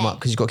to warm up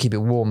because you've got to keep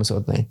it warm sort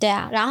of thing. 对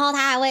啊，然后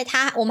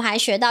我们还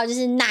学到就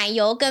是奶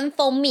油跟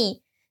蜂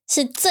蜜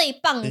是最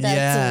棒的组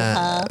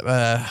合。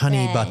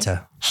Honey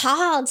butter. 好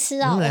好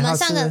吃哦！我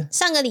们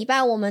上个礼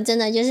拜我们真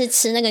的就是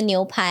吃那个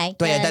牛排。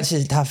对，但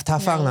是他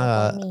放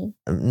了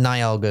奶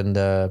油跟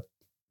的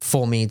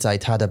蜂蜜在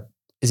他的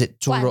 ，is it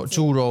猪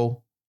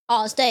肉？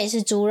对，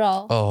是猪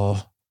肉。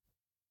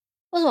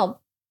为什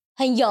么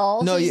很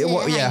油 ？No,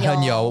 yeah,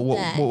 很油。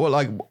我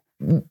like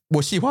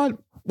我喜欢。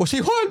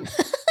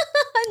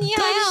你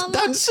还好吗？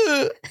但是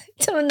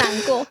这么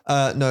难过。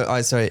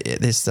No, sorry,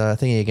 this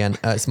thingy again.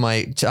 It's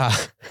my cha.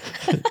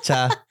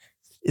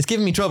 It's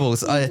giving me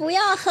troubles. 不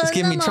要喝 It's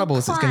giving me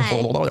troubles. It's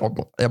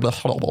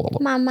gonna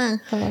慢慢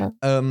喝。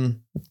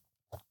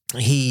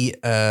He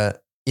yeah,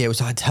 it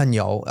was 很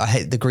油. I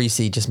hate the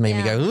greasy. Just made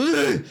me go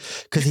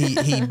because he.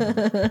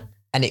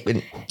 And it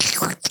went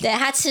对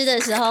他吃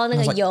的时候那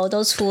个油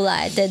都出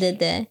来，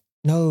对。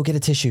No, get a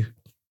tissue.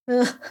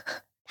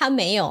 他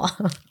没有啊。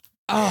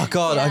Oh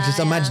God, I'm just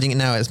imagining it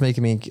now. It's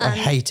making me, I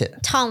hate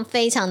it. Tom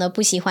非常的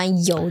不喜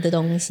欢油的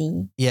东西。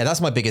Yeah,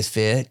 that's my biggest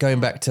fear. Going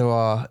back to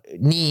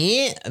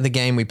the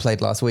game we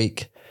played last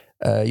week,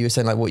 you were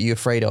saying like what you're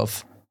afraid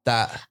of.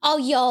 That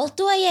油，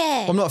对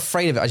耶。I'm not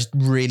afraid of it. I just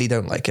really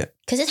don't like it.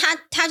 可是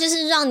它就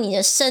是让你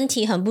的身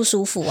体很不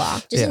舒服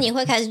啊，就是你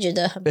会开始觉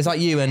得很。It's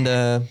like you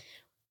and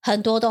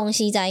很多东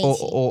西在一起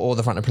or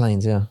the front of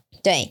planes, yeah.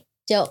 对，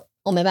就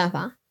我没办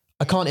法。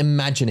I can't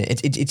imagine it.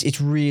 It's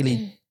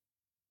really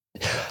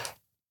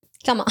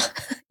干嘛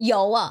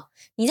油啊？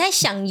你在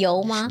想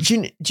油吗 do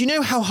you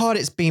know how hard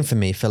it's been for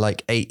me for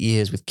like 8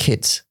 years with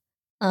kids?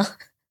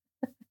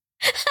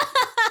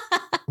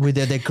 With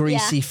their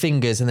greasy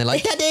fingers and they're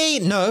like, Daddy,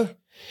 no,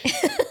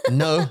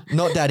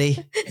 not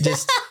Daddy.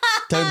 Just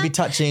don't be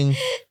touching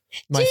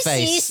my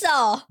face.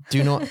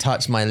 Do not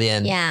touch my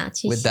lian. Yeah,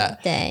 with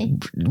that. 对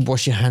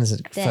Wash your hands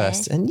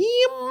first. And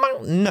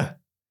no.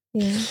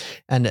 Yeah.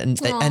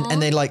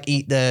 And they like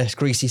eat the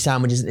greasy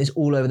sandwiches and it's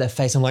all over their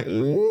face. I'm like,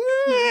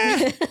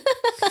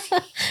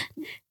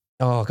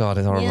 oh God,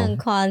 it's horrible. 你很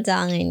夸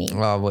张欸你。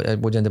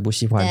我真的不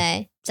喜欢。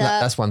对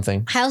That's one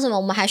thing. 还有什么？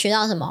我们还学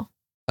到什么？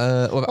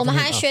我们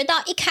还学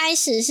到一开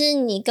始是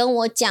你跟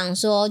我讲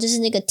说，就是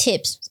那个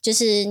tips， 就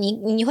是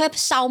你会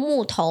烧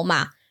木头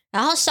嘛，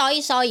然后烧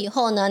一烧以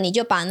后呢，你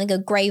就把那个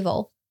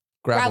gravel，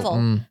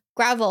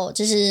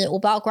 就是我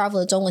不知道 gravel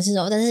的中文是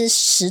什么，但是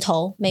石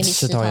头 maybe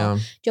石头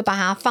就把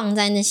它放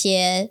在那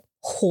些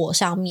火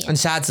上面。And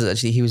沙子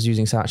actually he was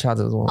using 沙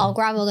子 as well.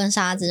 gravel 跟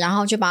沙子，然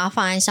后就把它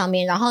放在上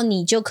面，然后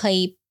你就可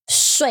以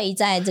睡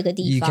在这个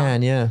地方。You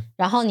can, yeah.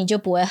 然后你就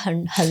不会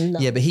很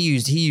冷。Yeah, but he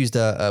used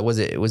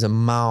it was a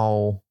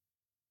猫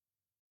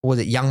was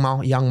it 羊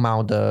毛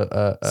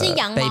的是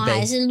羊毛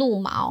还是鹿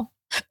毛？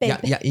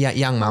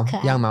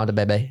羊毛的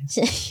贝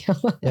是羊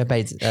毛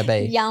被子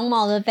羊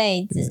毛的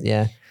被子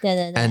yeah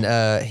对 and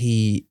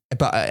he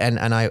but and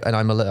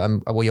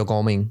I'm 我有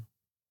共鸣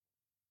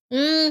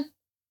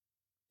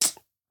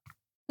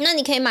那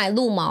你可以买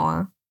鹿毛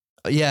啊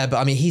yeah but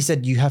I mean he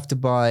said you have to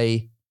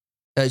buy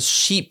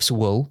sheep's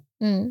wool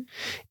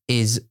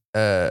is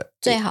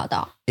最好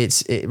的。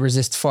it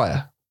resists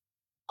fire.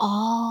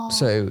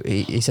 So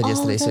he said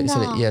yesterday.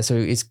 So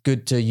it's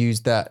good to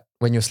use that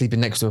when you're sleeping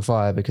next to a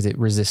fire because it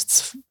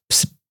resists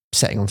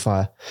setting on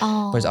fire.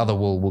 Whereas other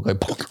wool will go.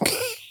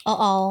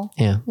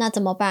 Yeah. 那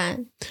怎么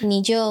办？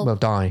你就 will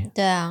die.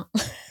 对啊。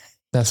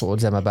That's what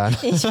would my bad.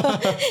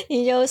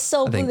 你就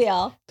受不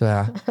了。对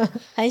啊。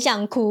很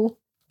想哭。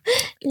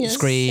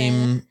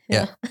Scream,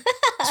 yeah.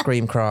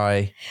 Scream,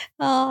 cry,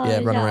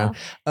 run around.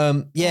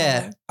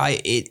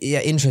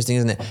 Interesting,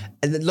 isn't it?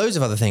 And loads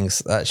of other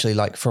things actually,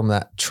 like from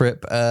that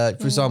trip.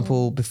 For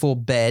example, before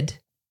bed,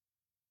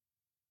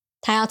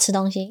 他要吃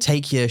东西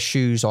take your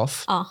shoes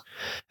off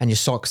and your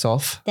socks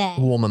off, 对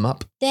warm them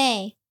up.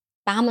 对，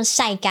把它们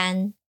晒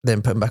干。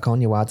Then put them back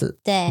on your 袜子。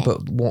对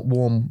Put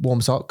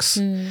warm socks.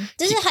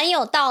 这是很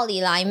有道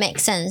理啦， it makes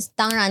sense。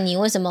当然，你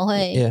为什么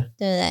会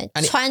对不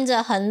对？穿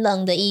着很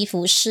冷的衣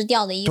服，湿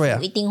掉的衣服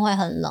一定会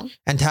很冷。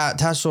And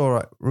他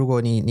说，如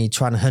果你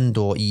穿很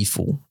多衣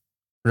服，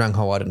然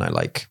后 I don't know,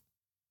 like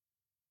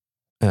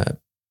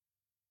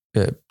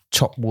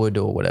chop wood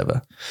or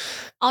whatever.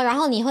 然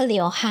后你会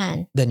流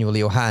汗。Then you'll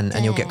流汗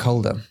and you'll get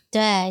colder.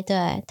 对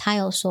对，他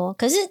有说，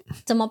可是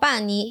怎么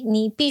办？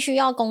你必须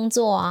要工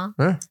作啊。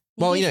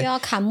Well, you know,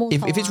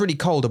 if it's really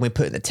cold and we're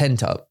putting the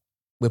tent up,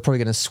 we're probably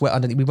going to sweat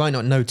underneath. We might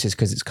not notice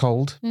because it's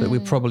cold, but we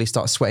probably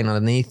start sweating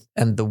underneath,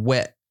 and the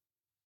wet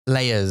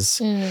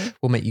layers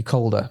will make you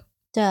colder.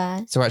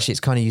 对。So actually, it's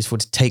kind of useful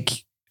to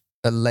take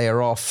a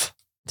layer off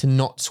to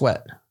not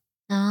sweat.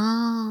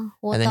 And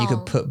then you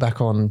could put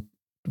back on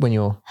when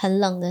you're 很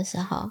冷的时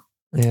候。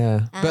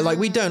Yeah. But like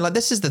we don't, like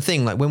this is the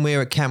thing, like when we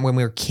were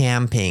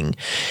camping,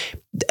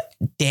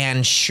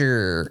 Dan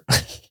Sure,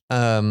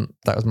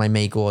 that was my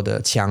美国的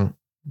腔.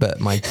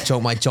 But my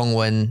中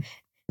文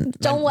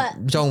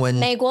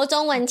美国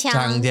中文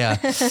腔 yeah.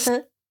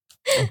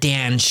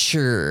 Dan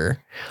Sure.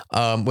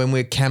 When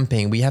we're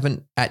camping, we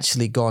haven't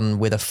actually gone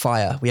with a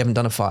fire. We haven't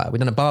done a fire. We've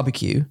done a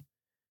barbecue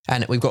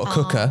and we've got a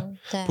cooker,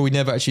 but we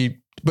never actually,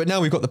 but now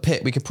we've got the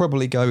pit. We could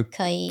probably go.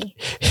 可以。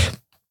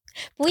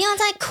不要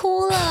再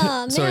哭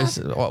了。Sorry,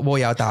 我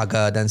要打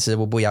嗝，但是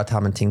我不要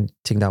他们听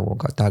到我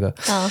打嗝。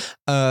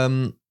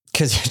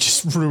Because you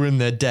just ruin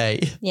their day.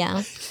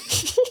 Yeah.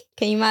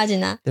 Can you imagine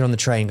that? They're on the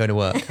train going to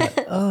work. Like,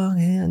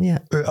 yeah.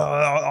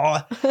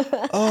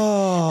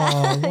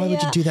 Why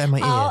would you do that in my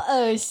ear? 好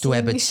恶心。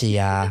对不起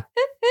啊。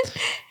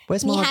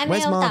Where's Margaret?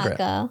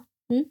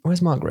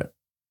 Where's Margaret?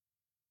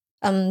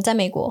 在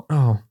美国。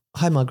Oh,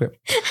 hi Margaret.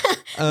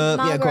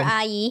 Margaret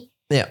阿姨。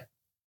Yeah.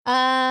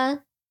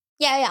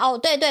 Yeah.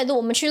 对，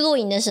我们去露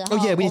营的时候。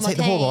Oh yeah, we need to take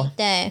the 火锅。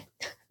对。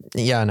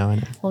Yeah, I know.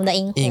 我们的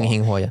萤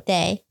火。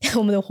对，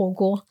我们的火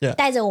锅。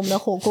带着我们的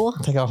火锅。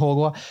Take our 火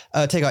锅。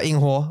Take our 萤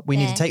火。We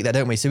need to take that,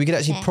 don't we? So we could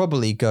actually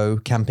probably go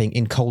camping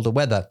in colder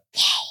weather.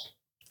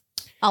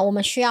 我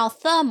们需要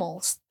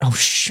thermals. Oh,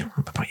 shut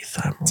up about your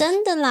thermals.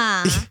 真的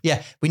啦。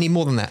Yeah, we need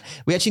more than that.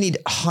 We actually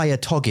need higher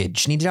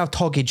toggage. 你知道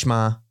toggage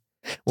吗？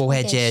我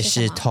会解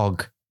释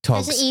togs.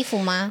 那是衣服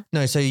吗？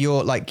 No, so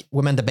you're like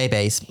women the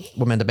babies.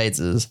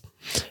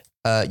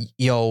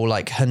 You're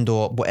like 很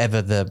多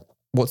whatever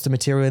what's the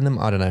material in them?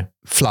 I don't know.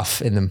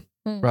 Fluff in them,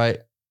 right?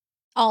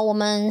 我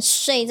们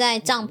睡在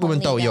帐篷里的。我们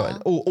都有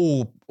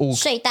all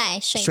睡袋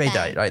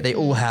right? They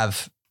all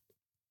have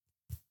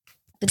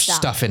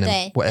stuff in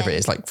them, whatever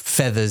it is, like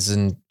feathers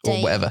and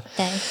or whatever.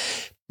 对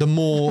The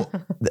more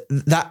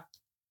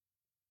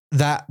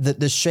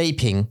the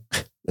shaping,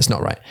 that's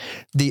not right.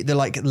 The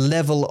like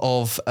level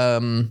of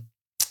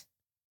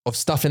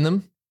stuff in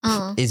them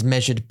is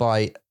measured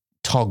by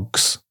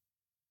togs.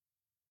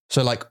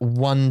 So like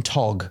one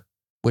tog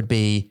would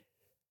be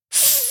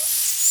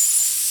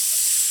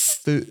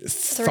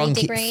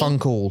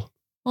funkle.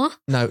 What?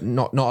 No,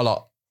 not a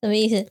lot. 什么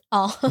意思？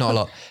 Not a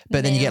lot.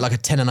 But then you get like a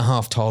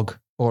 10.5 tog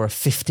or a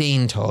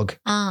 15 tog.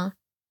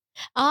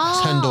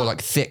 很多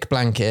like thick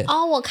blanket.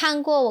 我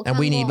看过 And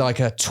we need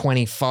like a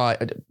 25.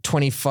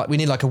 We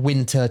need like a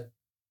winter.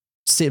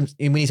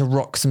 We need to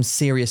rock some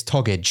serious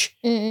toggage.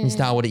 你知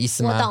道我的意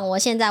思吗？我懂，我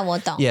现在我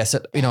懂。Yeah, so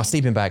you know,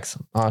 sleeping bags.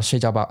 睡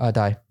觉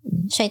袋。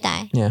睡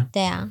袋。Yeah.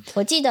 对啊，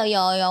我记得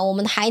有我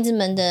们的孩子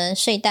们的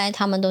睡袋，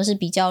他们都是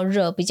比较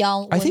热、比较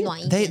温暖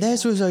一点。I think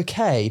theirs was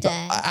okay, but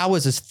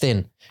ours is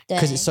thin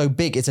because it's so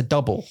big. It's a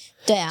double.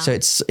 对啊。So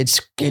it's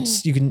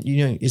you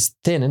know it's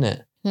thin, isn't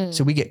it?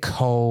 So we get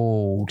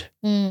cold,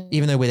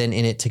 even though we're then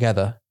in it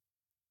together.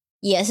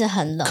 也是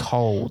很冷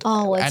cold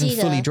我 and 记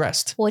得 fully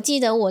dressed. 我记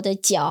得我的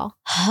脚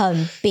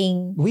很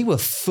冰 We were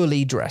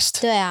fully dressed.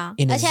 对啊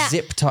in a 而且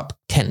zipped up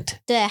tent.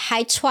 对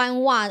还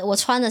穿袜我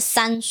穿了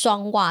3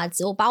双袜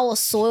子我把我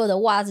所有的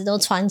袜子都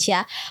穿起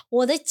来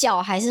我的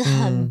脚还是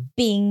很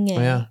冰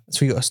Yeah,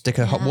 so we got to stick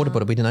a hot water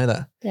bottle. We didn't know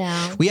that. 对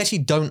啊 We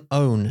actually don't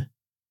own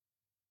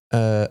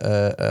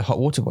hot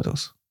water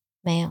bottles.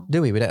 没有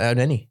Do we? We don't own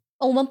any.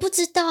 我们不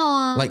知道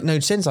啊 Like no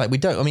sense like we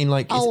don't. I mean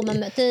like 我们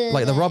对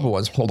like the rubber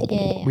ones.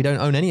 Yeah. We don't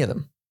own any of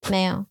them.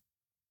 没有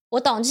我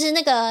懂，就是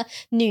那个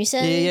女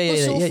生不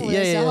舒服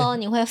的时候，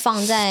你会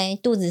放在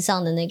肚子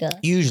上的那个。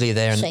Usually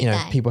there,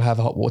 and people have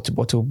a hot water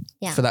bottle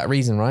for that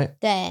reason, right?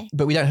 对。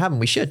But we don't have them.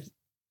 We should.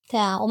 对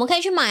啊，我们可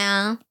以去买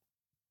啊。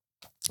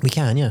We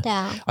can, yeah. 对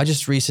啊。I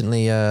just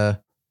recently.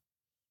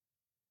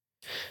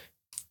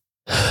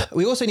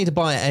 We also need to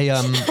buy a.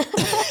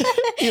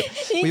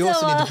 We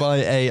also need to buy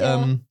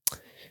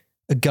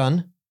a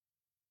gun,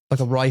 like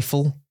a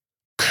rifle.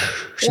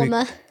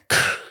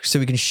 So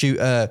we can shoot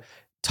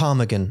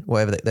ptarmigan,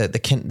 whatever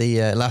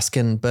the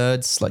Alaskan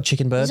birds, like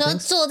chicken birds. 你说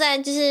坐在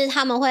就是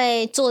他们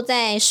会坐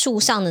在树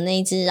上的那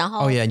一只，然后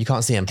Oh yeah, you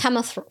can't see them.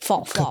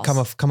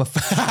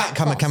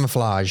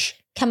 Camouflage.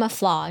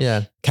 Camouflage.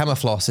 Yeah,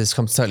 camouflage is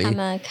totally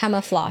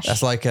camouflage.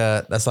 That's like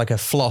a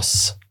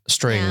floss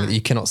string that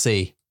you cannot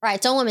see. Right,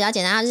 中文比较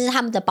简单，就是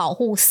他们的保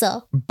护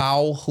色。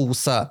保护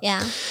色.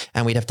 Yeah.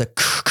 And we'd have to.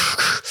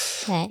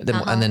 And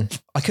then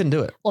I couldn't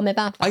do it. 我没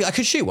办法。I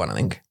could shoot one, I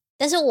think.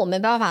 但是我没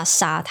办法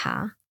杀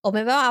它，我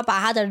没办法把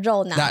它的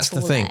肉拿出来。That's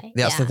the thing.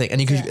 That's the thing. And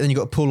you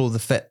got to pull all the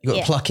fat. You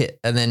got to pluck it,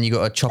 and then you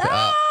got to chop it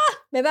up.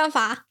 没办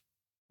法。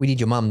We need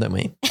your mum, don't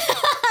we?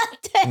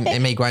 对。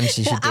没关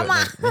系 should do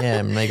it.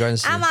 Yeah, 没关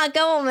系。阿嬷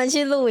跟我们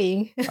去露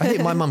营。I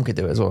think my mum could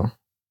do it as well.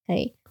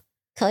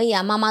 可以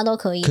啊，妈妈都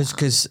可以。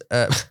Because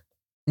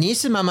你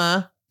是妈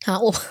妈。好，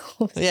我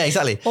Yeah,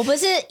 exactly. 我不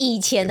是以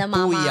前的妈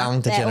妈，不一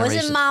样的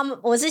generation。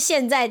我是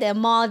现在的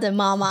妈的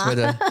妈妈。对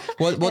的，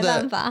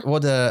我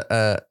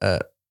的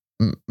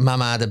妈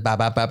妈的爸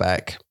爸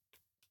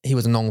he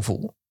was a 农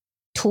夫。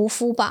屠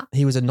夫吧。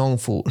He was a 农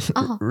夫，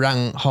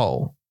然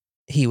后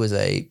he was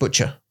a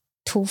butcher。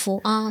屠夫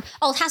啊，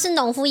他是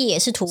农夫也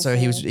是屠夫。So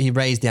he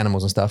raised the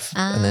animals and stuff,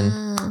 and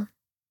then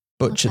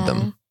butchered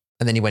them,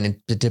 and then he went in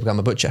to become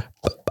a butcher.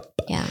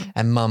 Yeah.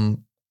 And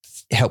Mum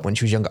helped when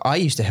she was younger. I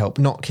used to help,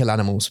 not kill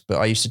animals, but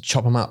I used to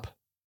chop them up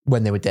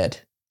when they were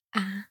dead.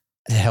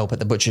 To help at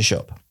the butcher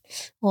shop.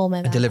 我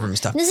没办法 deliver them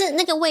stuff.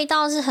 那个味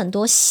道是很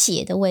多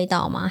血的味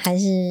道吗？还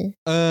是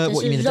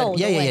what you mean? 肉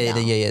的味道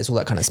Yeah. It's all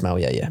that kind of smell.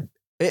 Yeah.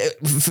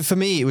 For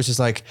me, it was just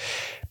like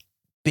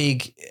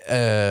big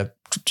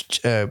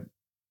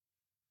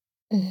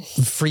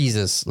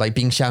freezers, like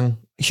冰箱,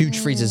 huge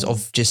freezers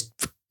of just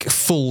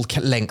full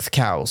length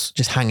cows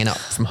just hanging up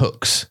from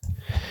hooks.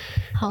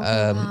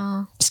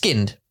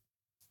 Skinned.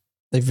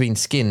 They've been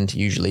skinned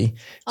usually.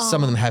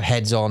 Some of them have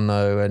heads on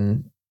though,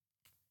 and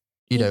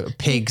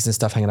pigs and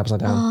stuff hanging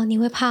upside down. 你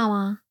会怕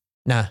吗？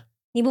 Nah.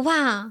 你不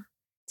怕？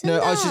 No,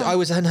 I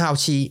was 很好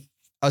奇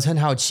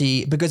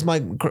because my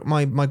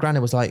granny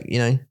was like,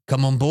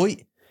 come on, boy,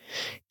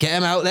 get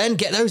them out then,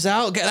 get those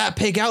out, get that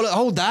pig out,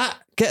 hold that,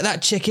 get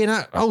that chicken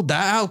out, hold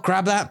that out,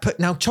 grab that,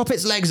 now chop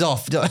its legs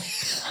off. You know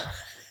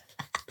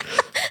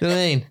what I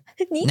mean?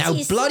 Now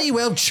bloody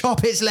well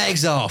chop its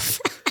legs off.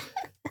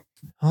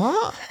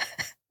 What?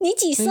 你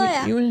几岁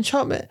啊？ You wouldn't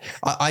chop it?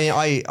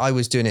 I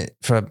was doing it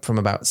from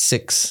about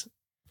 6,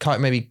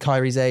 maybe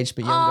Kyrie's age,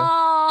 but younger.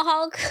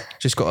 how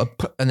Just got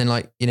to, and then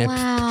wow.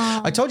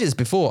 I told you this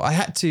before. I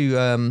had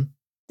to.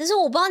 但是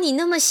我不知道你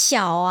那么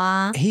小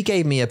啊。He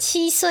gave me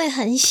 7岁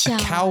很小。a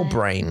cow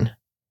brain.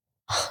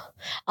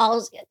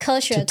 科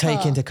学课 to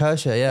take into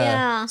kosher,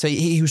 yeah. So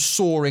he was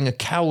sawing a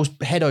cow's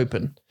head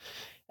open,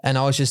 and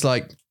I was just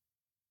like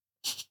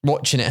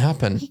watching it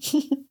happen,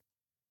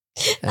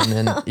 and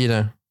then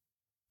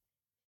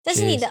这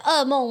是你的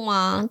噩梦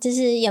吗？就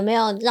是有没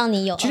有让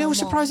你有噩梦？ Do you know,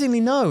 surprisingly,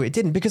 no, it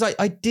didn't, because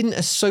I didn't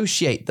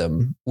associate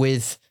them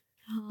with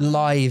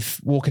live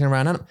walking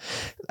around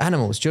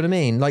animals. Do you know what I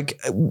mean? Like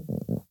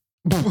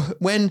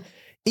when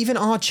even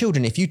our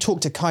children, if you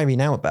talk to Kyrie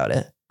now about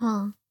it,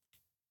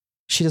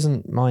 she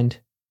doesn't mind.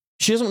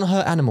 She doesn't want to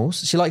hurt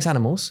animals. She likes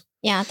animals.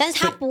 Yeah, 但是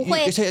她不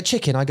会。You say a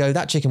chicken, I go,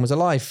 that chicken was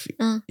alive,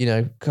 a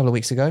couple of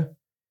weeks ago,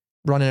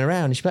 running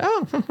around. And she'd be like,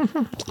 oh.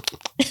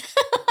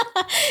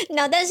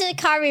 No, 但是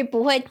Kyrie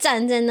不会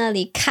站在那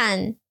里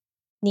看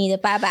你的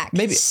爸爸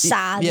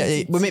杀。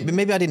Yeah,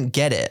 maybe I didn't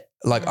get it.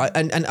 Like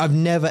and I've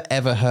never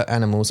ever hurt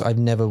animals. I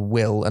never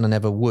will, and I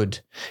never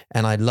would.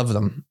 And I love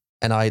them,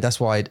 and that's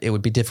why it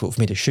would be difficult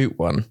for me to shoot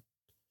one,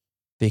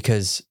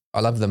 because I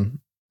love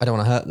them. I don't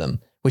want to hurt them,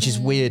 which is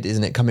weird,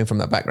 isn't it? Coming from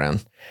that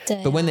background.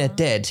 But when they're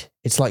dead,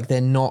 it's like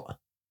they're not.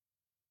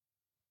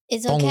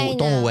 It's okay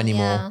now.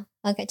 Anymore. Yeah.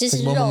 Okay, 就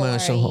是肉而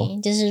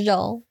已，就是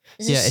肉。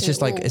Yeah, it's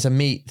just like it's a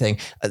meat thing.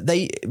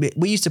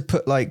 We used to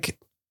put like.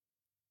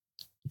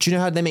 Do you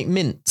know how they make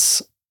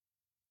mince?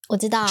 我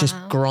知道啊 Just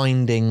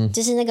grinding.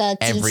 就是那个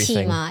机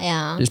器嘛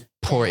Yeah. Just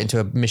pour it into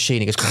a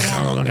machine. It goes.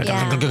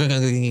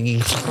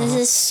 但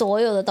是所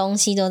有的东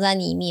西都在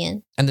里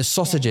面。And the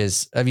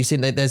sausages, have you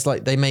seen? There's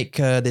like they make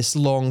this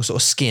long sort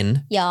of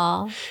skin. 有。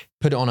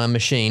Put it on a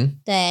machine.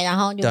 对，然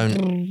后就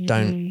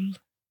Don't.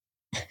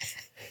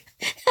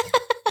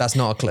 That's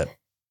not a clip.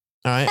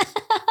 All right.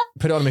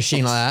 Put it on a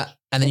machine like that,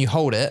 and then you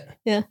hold it.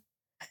 Yeah.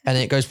 And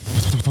then it goes.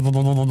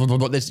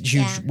 This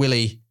huge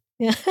willy.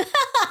 Yeah.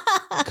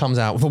 Comes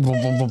out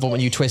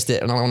when you twist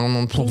it. 你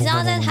知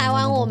道在台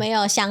湾我们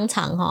有香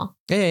肠哈？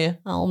 Yeah.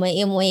 我们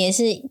也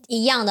是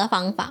一样的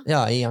方法。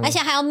Yeah, 一样的。而且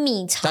还有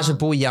米肠。但是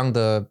不一样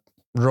的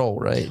肉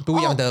right? 不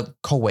一样的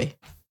口味。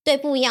对，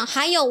不一样。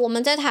还有我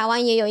们在台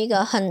湾也有一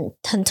个很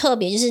特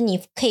别，就是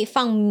你可以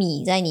放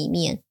米在里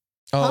面。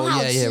Oh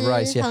yeah,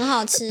 rice, yeah. 很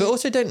好吃。But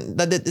also don't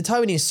the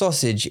Taiwanese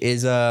sausage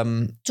is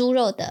猪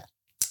肉的。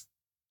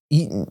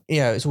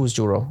Yeah, it's always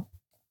猪肉。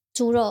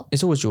猪肉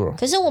It's always 猪肉。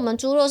可是我们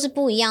猪肉是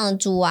不一样的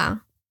猪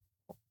啊，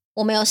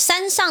我们有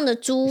山上的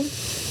猪，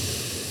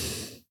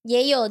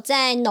也有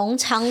在农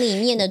场里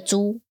面的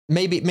猪。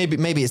Maybe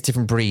it's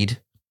different breed.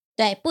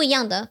 对，不一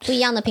样的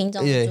品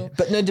种的猪。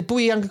But no, 不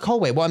一样的口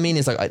味。What I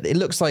mean is like it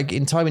looks like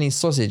in Taiwanese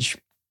sausage.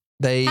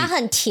 它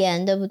很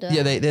甜，对不对？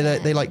 Yeah,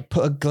 they like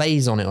put a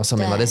glaze on it or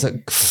something. Like there's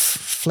a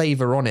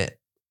flavor on it.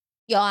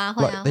 有啊，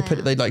会啊。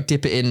They like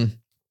dip it in.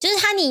 就是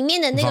它里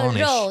面的那个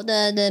肉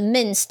的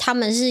mince， 他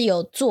们是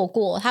有做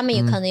过，他们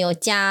也可能有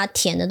加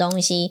甜的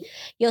东西。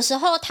有时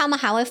候他们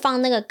还会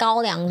放那个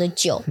高粱的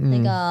酒，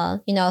那个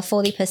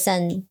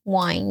 40%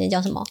 wine， 那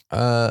叫什么？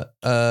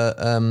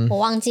我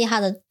忘记它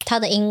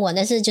的英文，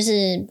但是就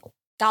是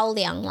高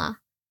粱啦。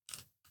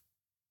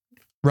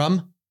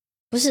Rum？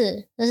 不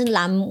是，那是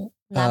朗姆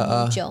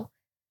酒，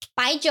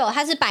白酒，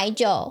它是白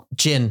酒。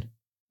Gin？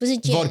 不是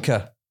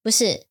gin。Vodka？ 不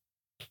是，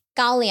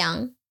高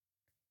粱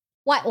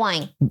white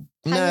wine。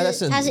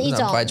它是一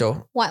种白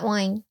酒 white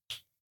wine。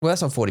 Well,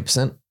 that's not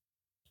 40%.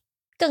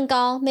 更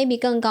高 maybe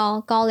更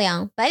高高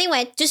粱 But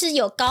anyway 就是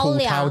有高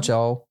粱葡萄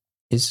酒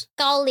is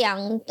高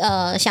粱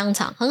香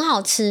肠很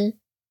好吃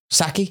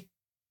Sake?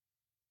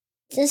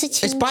 这是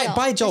清酒 It's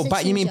白酒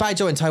You mean 白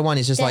酒 in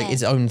Taiwan is just like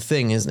its own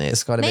thing, isn't it?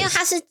 It's got a 没有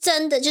它是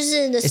真的就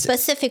是 the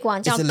specific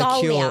one 叫高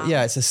粱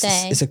Yeah,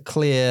 it's a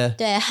clear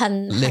对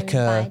很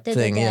liquor 对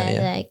thing,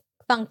 yeah.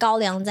 放高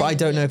粱在 But I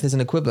don't know if there's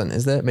an equivalent,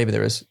 is there? Maybe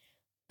there is.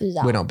 不知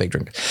道 We're not big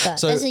drinkers.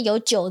 但是有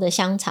酒的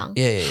香肠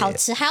Yeah, 好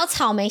吃还有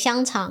草莓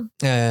香肠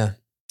Yeah.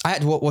 I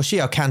had 我需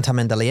要看他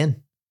们的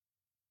脸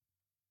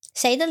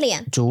谁的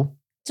脸猪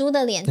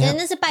的脸对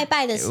那是拜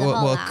拜的时候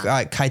啦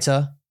我开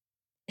车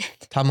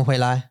他们回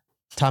来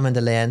他们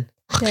的脸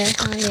对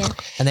他们脸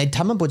And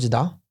他们不知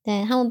道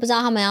对他们不知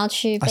道他们要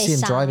去被 I see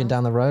them driving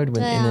down the road in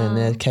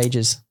their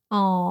cages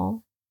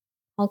哦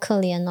好可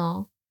怜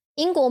哦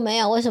英国没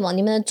有为什么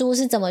你们的猪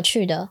是怎么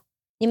去的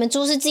你们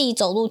猪是自己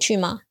走路去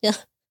吗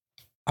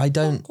I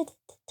don't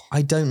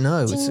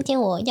know 今天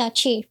我要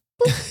去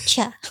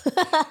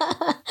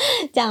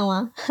这样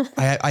吗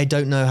I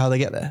don't know how they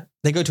get there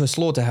They go to a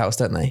slaughterhouse,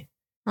 don't they?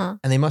 And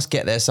they must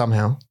get there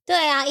somehow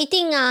对啊一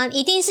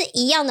定是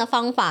一样的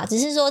方法只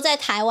是说在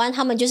台湾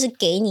他们就是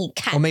给你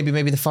看 Or maybe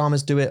the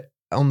farmers do it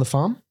on the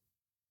farm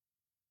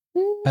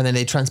And then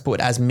they transport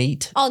it as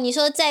meat 哦你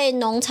说在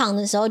农场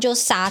的时候就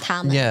杀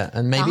他们 Yeah,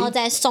 and maybe 然后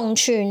再送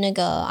去那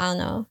个 I don't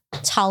know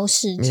超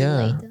市之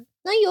类的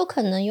那有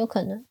可能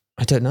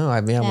I don't know.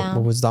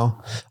 What was that?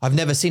 I've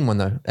never seen one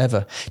though,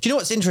 ever. Do you know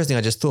what's interesting?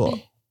 I just thought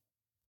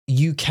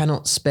you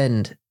cannot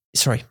spend.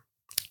 Sorry,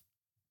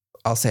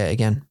 I'll say it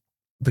again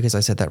because I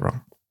said that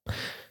wrong.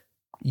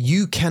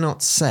 You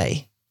cannot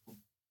say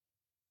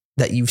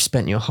that you've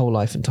spent your whole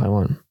life in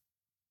Taiwan,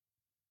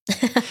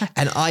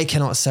 and I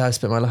cannot say I've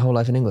spent my whole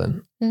life in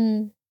England.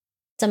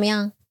 怎么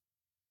样？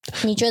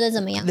你觉得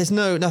怎么样？ There's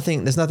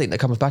nothing that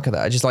comes back of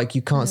that. I just like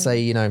you can't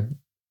say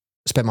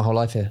spent my whole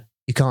life here.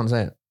 You can't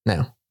say it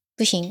now.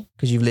 不行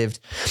Because you've lived,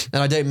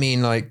 and I don't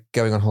mean like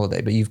going on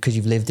holiday, but because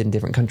you've lived in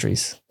different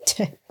countries.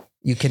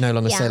 You can no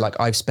longer say like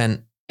I've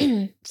spent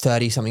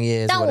 30 something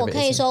years. 但我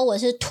可以说我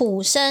是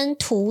土生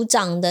土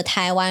长的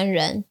台湾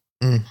人。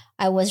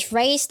I was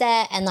raised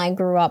there and I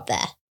grew up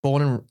there.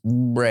 Born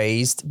and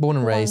raised. Born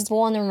and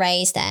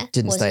raised there.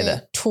 Didn't stay there. 我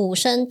是土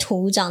生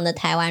土长的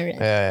台湾人。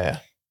Yeah.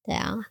 对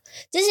啊，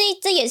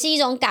这也是一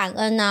种感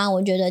恩啊！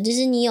我觉得就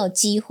是你有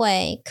机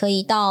会可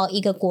以到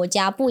一个国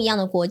家不一样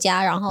的国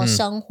家，然后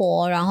生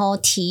活，然后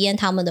体验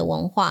他们的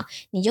文化，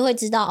你就会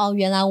知道哦，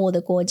原来我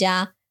的国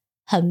家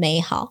很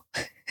美好。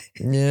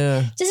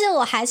Yeah. 就是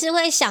我还是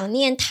会想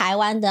念台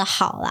湾的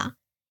好啦。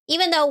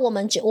even though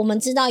我们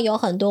知道有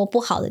很多不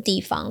好的地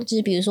方，就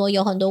是比如说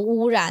有很多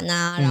污染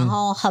啊，然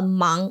后很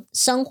忙，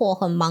生活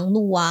很忙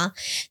碌啊，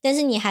但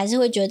是你还是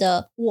会觉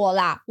得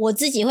我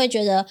自己会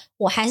觉得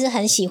我还是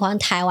很喜欢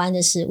台湾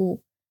的食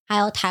物，还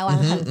有台湾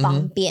很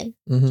方便，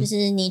就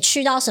是你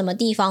去到什么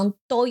地方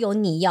都有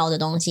你要的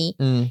东西，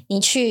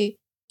你去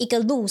一个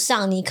路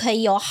上你可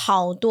以有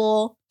好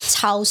多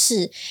超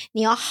市，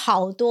你有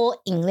好多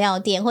饮料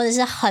店，或者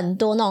是很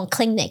多那种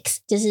clinics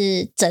就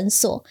是诊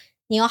所，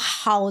你有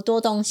好多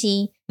东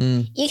西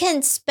You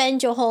can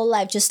spend your whole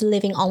life just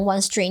living on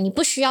one street 你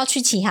不需要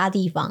去其他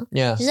地方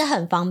就是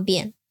很方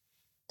便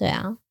对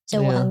啊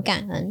所以我很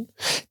感恩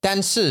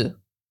但是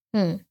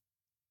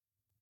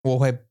我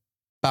会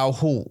保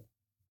护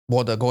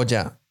我的国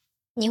家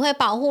你会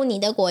保护你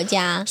的国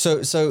家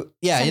So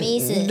yeah 什么意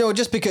思 No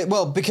just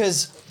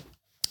because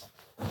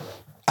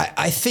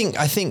I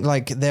think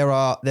like there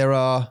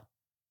are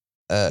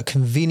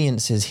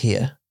conveniences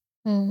here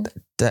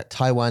that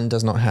Taiwan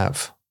does not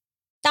have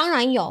当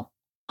然有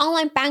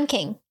online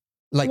banking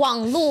like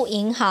网络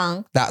银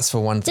行 that's for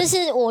one thing. 这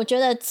是我觉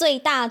得最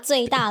大的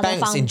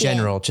方 Banks in 便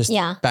general, just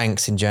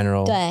banks in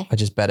general 对 are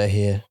just better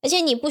here. 而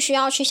且你不需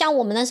要去像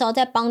我们那时候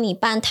在帮你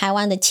办台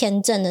湾的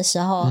签证的时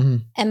候、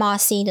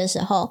MRC 的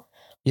时候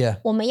Yeah.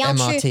 我们要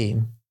去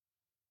MRT.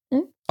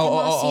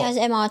 MRC 还是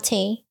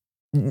MRT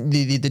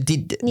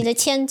你的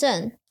签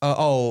证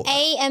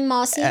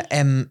AMRC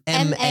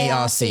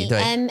MARC 对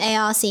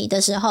MARC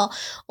的时候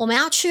我们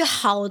要去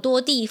好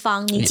多地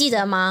方你记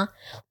得吗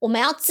我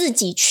们要自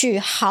己去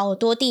好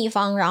多地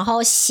方然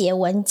后写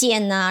文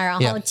件啊然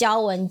后交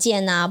文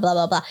件啊 blah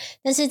blah blah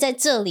但是在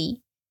这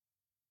里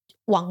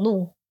网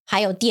络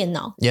还有电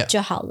脑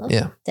就好了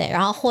对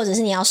然后或者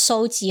是你要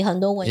收集很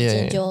多文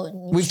件就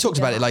We've talked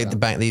about it like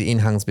the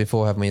in-hands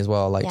before haven't we as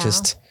well like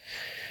just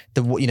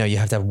you know, you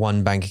have to have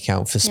one bank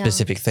account for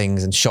specific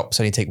things and shops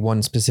only take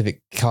one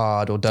specific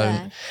card or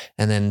don't.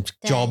 And then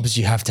jobs,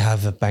 you have to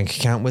have a bank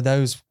account with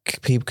those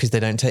people because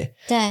they don't take.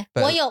 对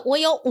我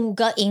有5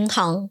个银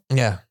行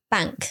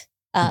bank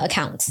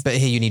accounts. But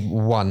here you need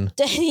one.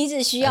 对你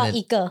只需要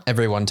一个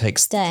Everyone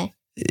takes. 对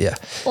Yeah.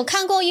 我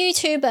看过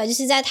YouTuber 就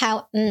是在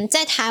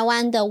台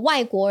湾的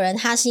外国人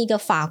他是一个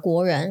法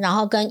国人然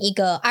后跟一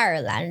个爱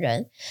尔兰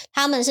人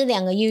他们是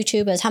2个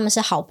YouTuber 他们是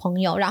好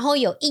朋友然后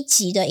有一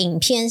集的影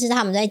片是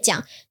他们在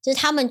讲就是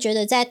他们觉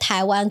得在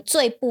台湾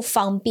最不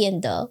方便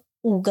的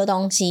5个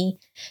东西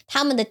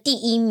他们的第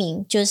1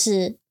名就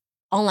是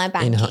online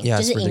banking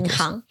就是银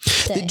行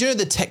Do you know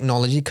the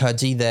technology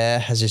currency there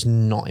has just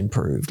not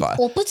improved? Like,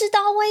 我不知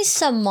道为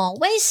什么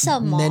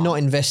They're not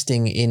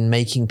investing in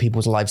making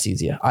people's lives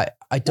easier.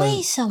 I don't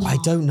为什么 I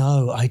don't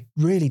know. I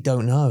really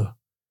don't know.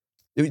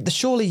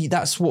 Surely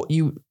that's what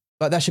you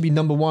like that should be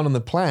number 1 on the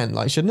plan,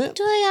 like shouldn't it?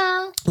 对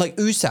啊 Like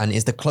Usan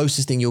is the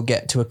closest thing you'll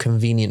get to a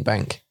convenient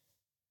bank.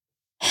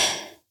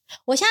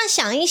 我现在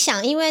想一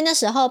想因为那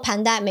时候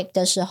pandemic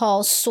的时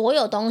候所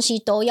有东西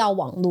都要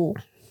网络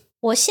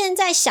我现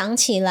在想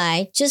起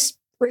来 just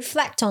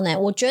reflect on it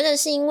我觉得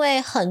是因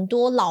为很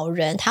多老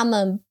人他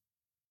们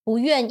不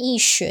愿意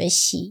学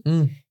习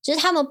就是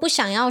他们不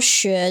想要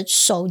学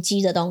手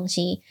机的东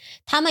西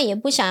他们也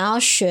不想要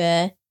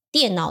学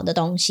电脑的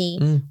东西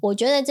我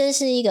觉得这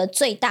是一个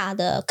最大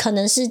的可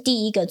能是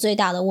第一个最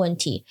大的问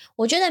题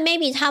我觉得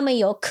maybe 他们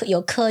有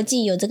科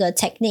技有这个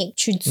technique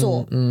去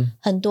做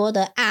很多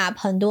的 app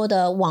很多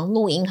的网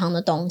络银行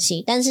的东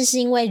西但是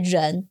因为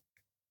人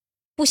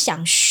不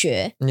想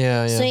学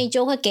所以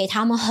就会给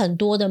他们很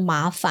多的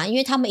麻烦因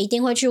为他们一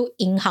定会去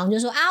银行就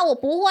说啊我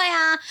不会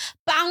啊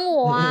帮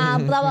我啊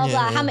blah blah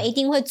blah 他们一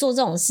定会做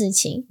这种事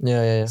情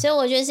所以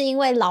我觉得是因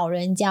为老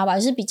人家吧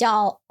就是比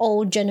较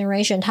old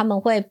generation 他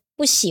们会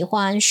不喜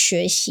欢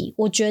学习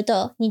我觉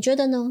得你觉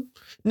得呢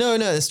No,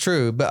 it's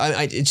true but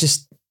I it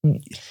just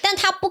但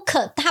它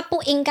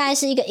不应该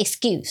是一个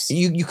excuse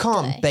You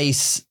can't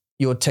base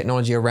your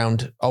technology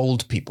around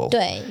old people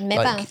对没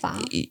办法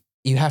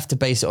You have to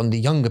base it on the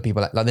younger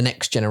people, like the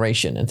next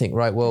generation, and think,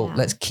 right, well,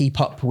 let's keep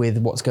up with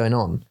what's going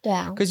on.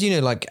 Because, you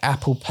know, like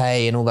Apple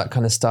Pay and all that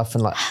kind of stuff.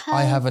 And like,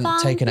 I haven't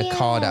taken a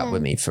card out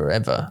with me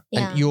forever.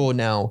 And you're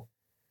now,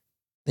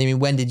 I mean,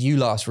 when did you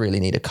last really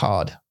need a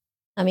card?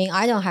 I mean,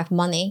 I don't have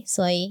money,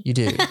 所以 You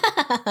do.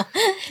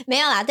 没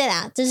有啦，对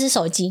啦，这是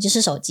手机，就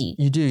是手机。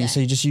You do, so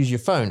you just use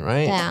your phone,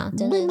 right? 对啊，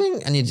真的。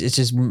 And it's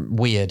just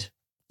weird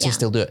to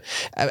still do it.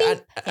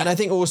 And I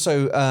think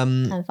also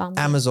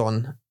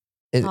Amazon...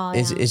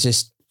 It's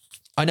just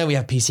I know we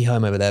have PC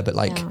Home over there but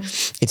like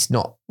it's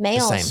not the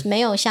same 没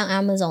有像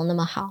Amazon 那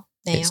么好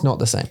It's not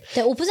the same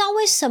对我不知道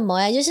为什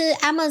么就是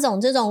Amazon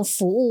这种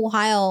服务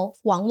还有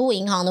网络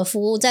银行的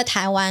服务在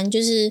台湾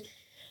就是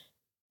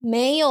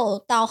没有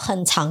到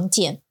很常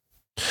见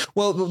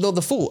Well, the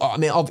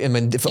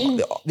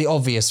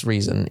obvious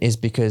reason is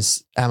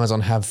because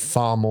Amazon have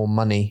far more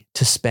money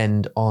to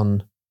spend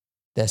on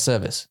their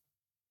service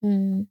Do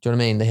you know what I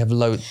mean? They have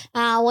loads.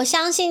 我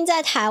相信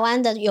在台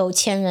湾的有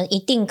钱人一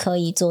定可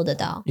以做得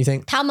到。You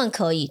think? 他们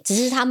可以，只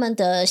是他们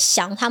的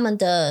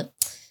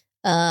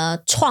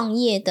创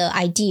业的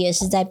idea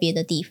是在别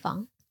的地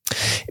方。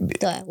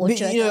对，我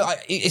觉得。You know, I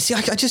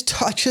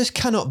just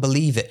cannot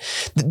believe it.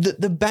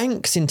 The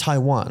banks in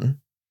Taiwan,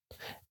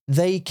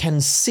 they can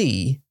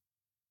see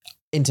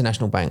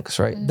international banks,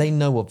 right? They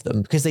know of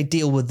them because they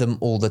deal with them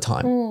all the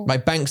time.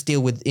 Right? Banks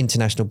deal with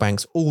international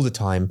banks all the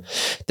time.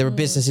 There are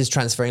businesses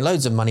transferring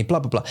loads of money, blah,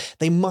 blah, blah.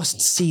 They must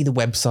see the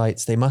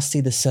websites, they must see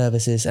the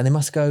services, and they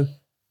must go,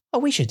 oh,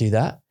 we should do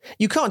that.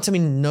 You can't tell me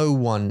no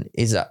one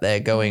is up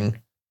there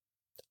going,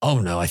 oh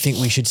no, I think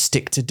we should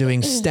stick to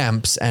doing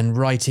stamps and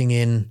writing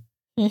in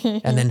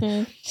and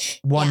then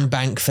one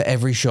bank for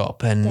every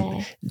shop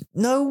and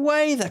no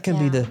way that can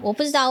be the 我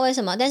不知道为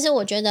什么但是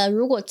我觉得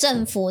如果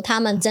政府他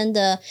们真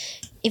的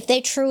if they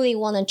truly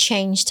want to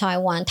change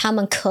Taiwan 他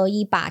们可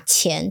以把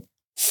钱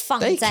放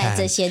在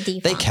这些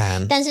地方 They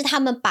can 但是他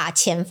们把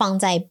钱放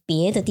在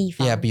别的地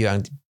方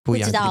不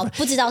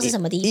知道是什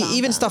么地方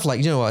Even stuff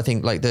like you know what I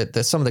think like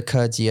the some of the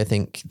currency I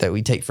think that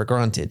we take for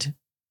granted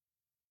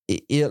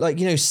like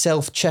you know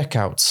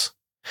self-checkouts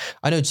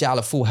I know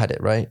Jialafu had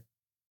it right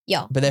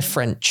But they're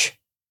French.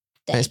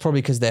 And it's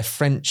probably because they're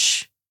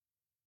French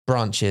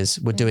branches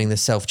were doing the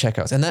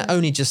self-checkouts. And that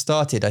only just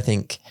started, I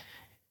think,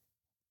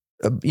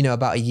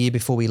 about a year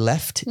before we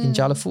left in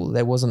Jalapul.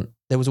 There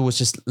was always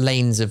just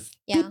lanes of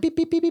beep, beep,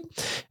 beep, beep, beep.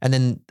 And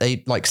then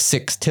like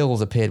 6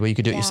 tills appeared where you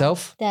could do it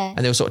yourself. And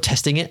they were sort of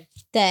testing it.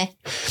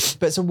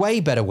 But it's a way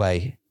better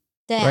way.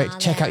 Right?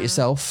 Check out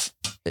yourself.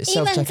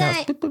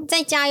 Even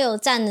在加油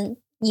站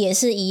也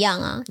是一样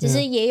啊，就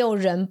是也有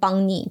人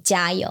帮你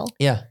加油。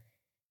Yeah.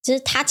 就是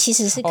它其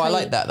实是可以。Oh, I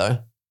like that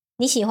though.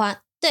 你喜欢？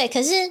对，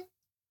可是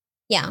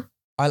Yeah.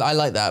 I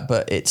like that,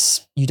 but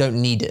you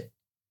don't need it.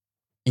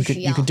 You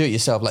could do it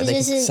yourself. Like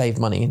they could save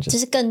money. 就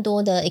是更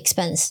多的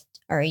expense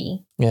而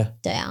已。Yeah.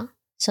 对啊，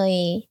所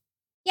以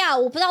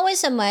我不知道为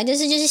什么就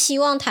是希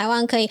望台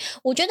湾可以，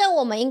我觉得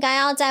我们应该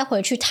要再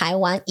回去台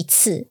湾一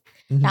次，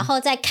然后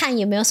再看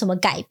有没有什么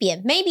改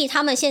变。Maybe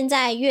他们现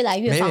在越来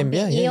越方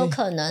便，也有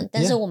可能，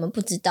但是我们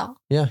不知道。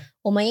Yeah.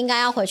 我们应该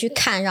要回去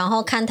看，然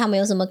后看他们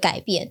有什么改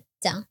变，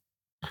这样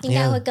应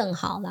该会更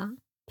好啦。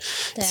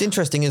It's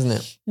interesting, isn't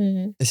it?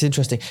 It's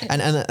interesting.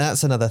 And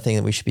that's another thing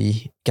that we should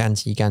be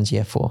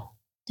ganji for.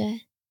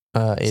 对。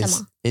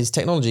is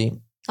technology.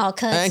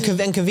 科技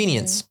and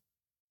convenience.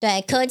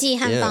 对，科技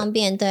和方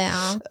便，对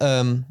啊。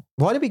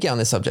Why did we get on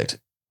this subject?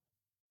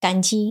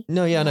 感激。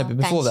No, but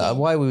before that,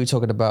 why were we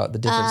talking about the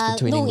difference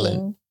between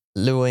England?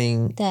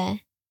 Luing.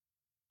 对。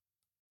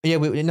Yeah,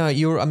 we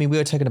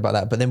were talking about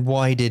that, but then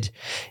why did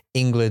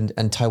England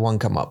and Taiwan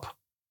come up?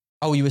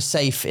 Oh, you were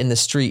safe in the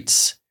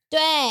streets. 对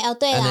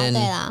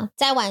啦，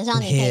在晚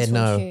上你可以出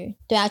去，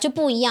对啊，就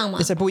不一样嘛。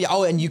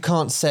and you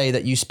can't say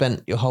that you spent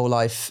your whole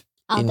life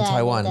in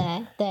Taiwan,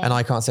 对 and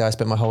I can't say I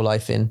spent my whole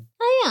life in.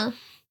 哎呀，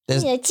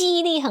你的记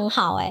忆力很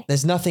好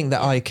There's nothing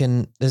that I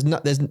can. There's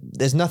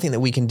nothing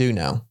that we can do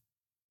now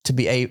to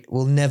be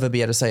we'll never be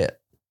able to say it.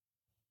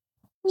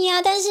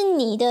 Yeah, 但是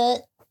你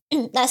的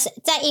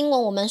在英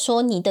文我们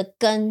说你的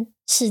根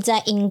是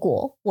在英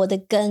国，我的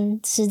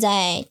根是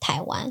在台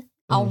湾。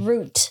Our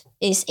root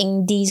is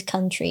in these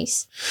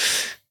countries.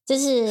 就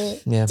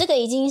是这个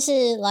已经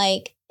是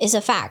like is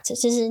a fact.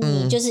 就是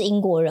你就是英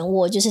国人，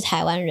我就是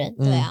台湾人，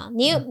对啊。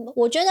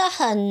我觉得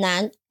很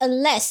难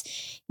unless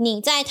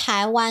你在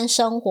台湾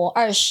生活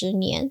20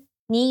年，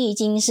你已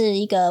经是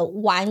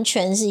完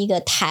全是一个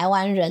台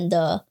湾人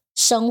的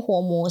生活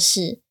模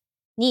式，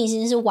你已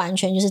经是完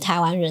全就是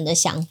台湾人的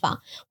想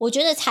法，我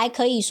觉得才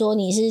可以说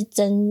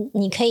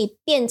你可以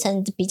变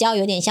成比较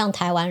有点像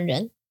台湾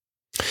人。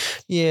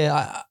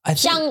Yeah, I think...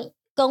 像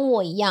跟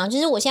我一样，就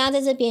是我现在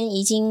在这边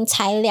已经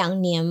才2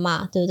年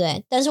嘛，对不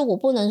对？但是我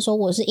不能说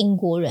我是英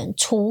国人，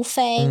除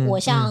非我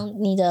像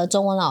你的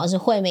中文老师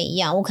惠美一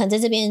样，我可能在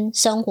这边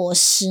生活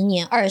10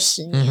年、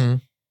20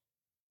年，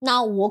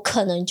那我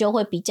可能就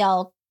会比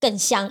较更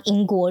像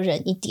英国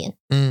人一点。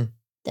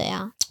对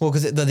啊。Well,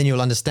 because then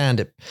you'll understand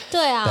it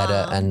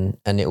better and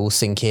it will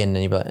sink in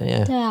and you'll be like,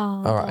 yeah. 对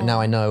啊。All right, now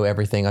I know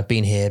everything. I've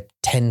been here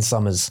 10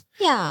 summers.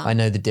 Yeah. I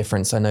know the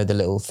difference. I know the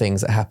little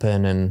things that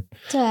happen and...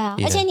 对啊，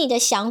而且你的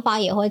想法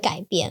也会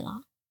改变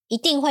啊，一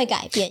定会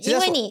改变，因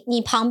为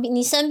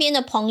你身边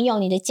的朋友、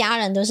你的家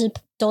人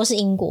都是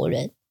英国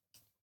人。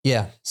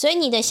Yeah. 所以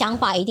你的想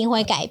法一定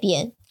会改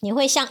变，你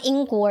会像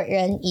英国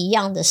人一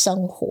样的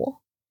生活。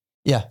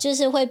Yeah. 就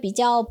是会比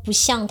较不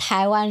像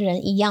台湾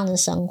人一样的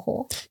生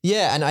活。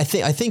Yeah, and I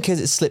think as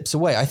it slips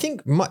away, I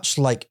think much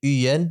like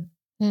语言,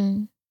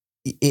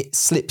 it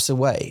slips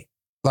away.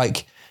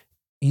 Like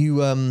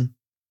you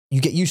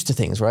get used to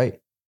things,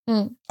 right?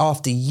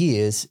 After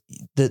years,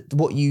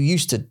 what you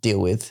used to deal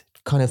with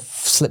kind of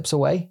slips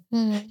away.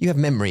 You have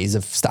memories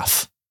of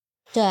stuff.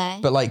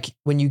 对。But like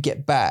when you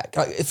get back,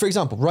 for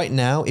example, right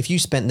now, if you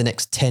spent the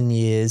next 10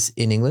 years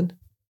in England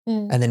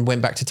and then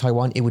went back to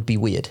Taiwan, it would be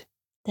weird.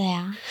 对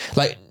啊。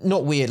Like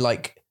not weird,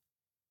 like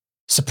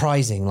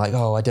surprising, like,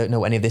 oh, I don't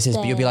know what any of this is,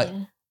 but you'll be like,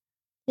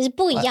 就是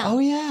不一样。Oh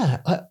yeah,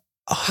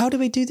 how do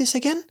we do this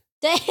again?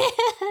 对。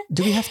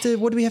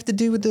what do we have to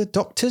do with the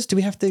doctors? Do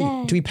we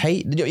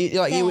pay?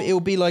 Like it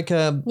will be like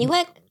你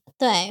会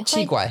对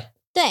奇怪。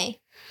对。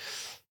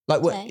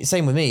Like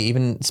same with me,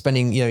 even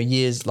spending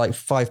years, like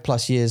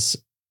 5+ years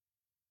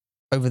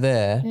over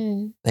there,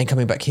 and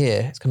coming back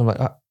here, it's kind of like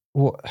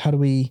how do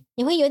we...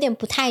 你会有点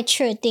不太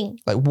确定。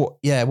Like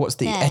what's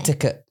the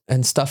etiquette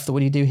and stuff that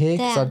what do you do here?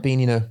 Because I've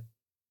been,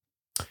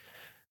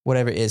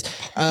 whatever it is.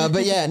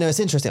 But yeah, no, it's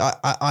interesting.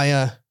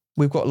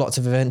 We've got lots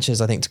of adventures,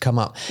 I think, to come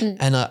up.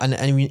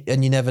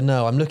 And you never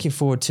know. I'm looking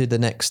forward to the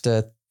next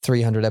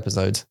 300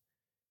 episodes.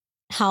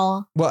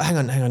 How? Well, hang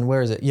on.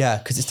 Where is it? Yeah,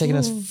 because it's taken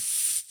us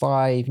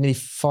nearly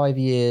 5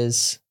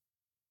 years.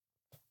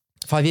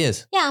 5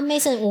 years. Yeah,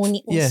 Mason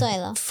 5岁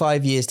了。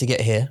 5 years to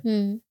get here.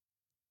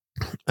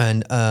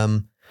 And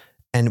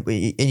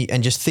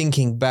just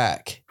thinking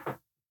back,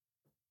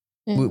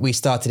 we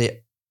started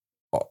it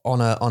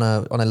on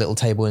a little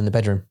table in the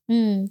bedroom.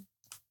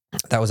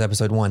 That was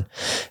episode 1,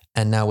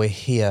 and now we're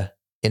here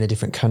in a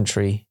different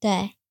country.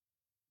 对。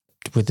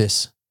 With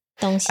this,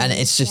 东西 and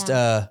it's just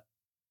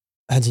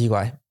很奇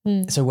怪.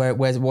 So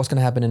what's going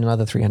to happen in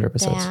another 300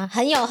 episodes?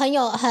 对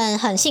啊，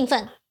很兴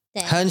奋。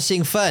很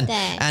兴奋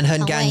and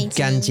很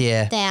感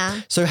谢。对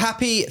啊。So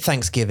happy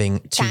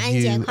Thanksgiving to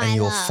you and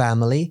your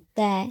family.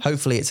 对。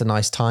Hopefully it's a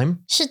nice time.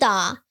 是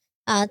的，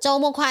周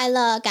末快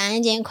乐，感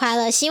恩节快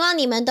乐，希望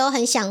你们都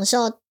很享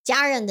受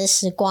家人的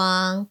时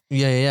光。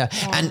Yeah.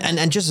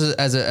 And just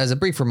as a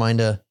brief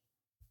reminder,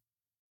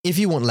 if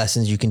you want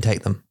lessons, you can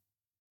take them.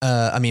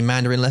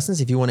 Mandarin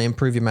lessons, if you want to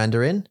improve your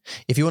Mandarin.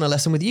 If you want a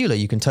lesson with Eula,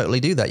 you can totally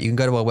do that. You can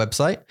go to our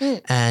website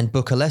and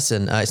book a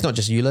lesson. It's not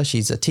just Eula,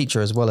 she's a teacher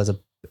as well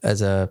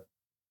as a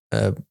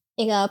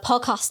一个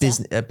podcaster,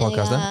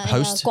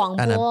 host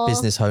and a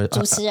business owner.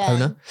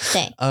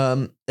 对。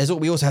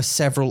We also have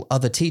several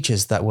other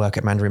teachers that work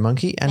at Mandarin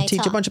Monkey and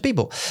teach a bunch of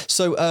people.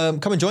 So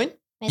come and join.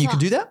 You can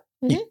do that.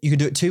 You can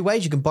do it two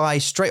ways. You can buy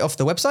straight off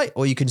the website,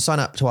 or you can sign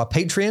up to our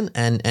Patreon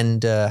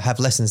and have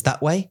lessons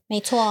that way.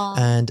 没错。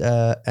And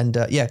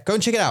go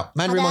and check it out.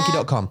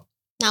 MandarinMonkey.com.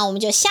 那我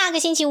们就下个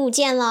星期五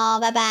见咯，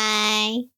拜拜。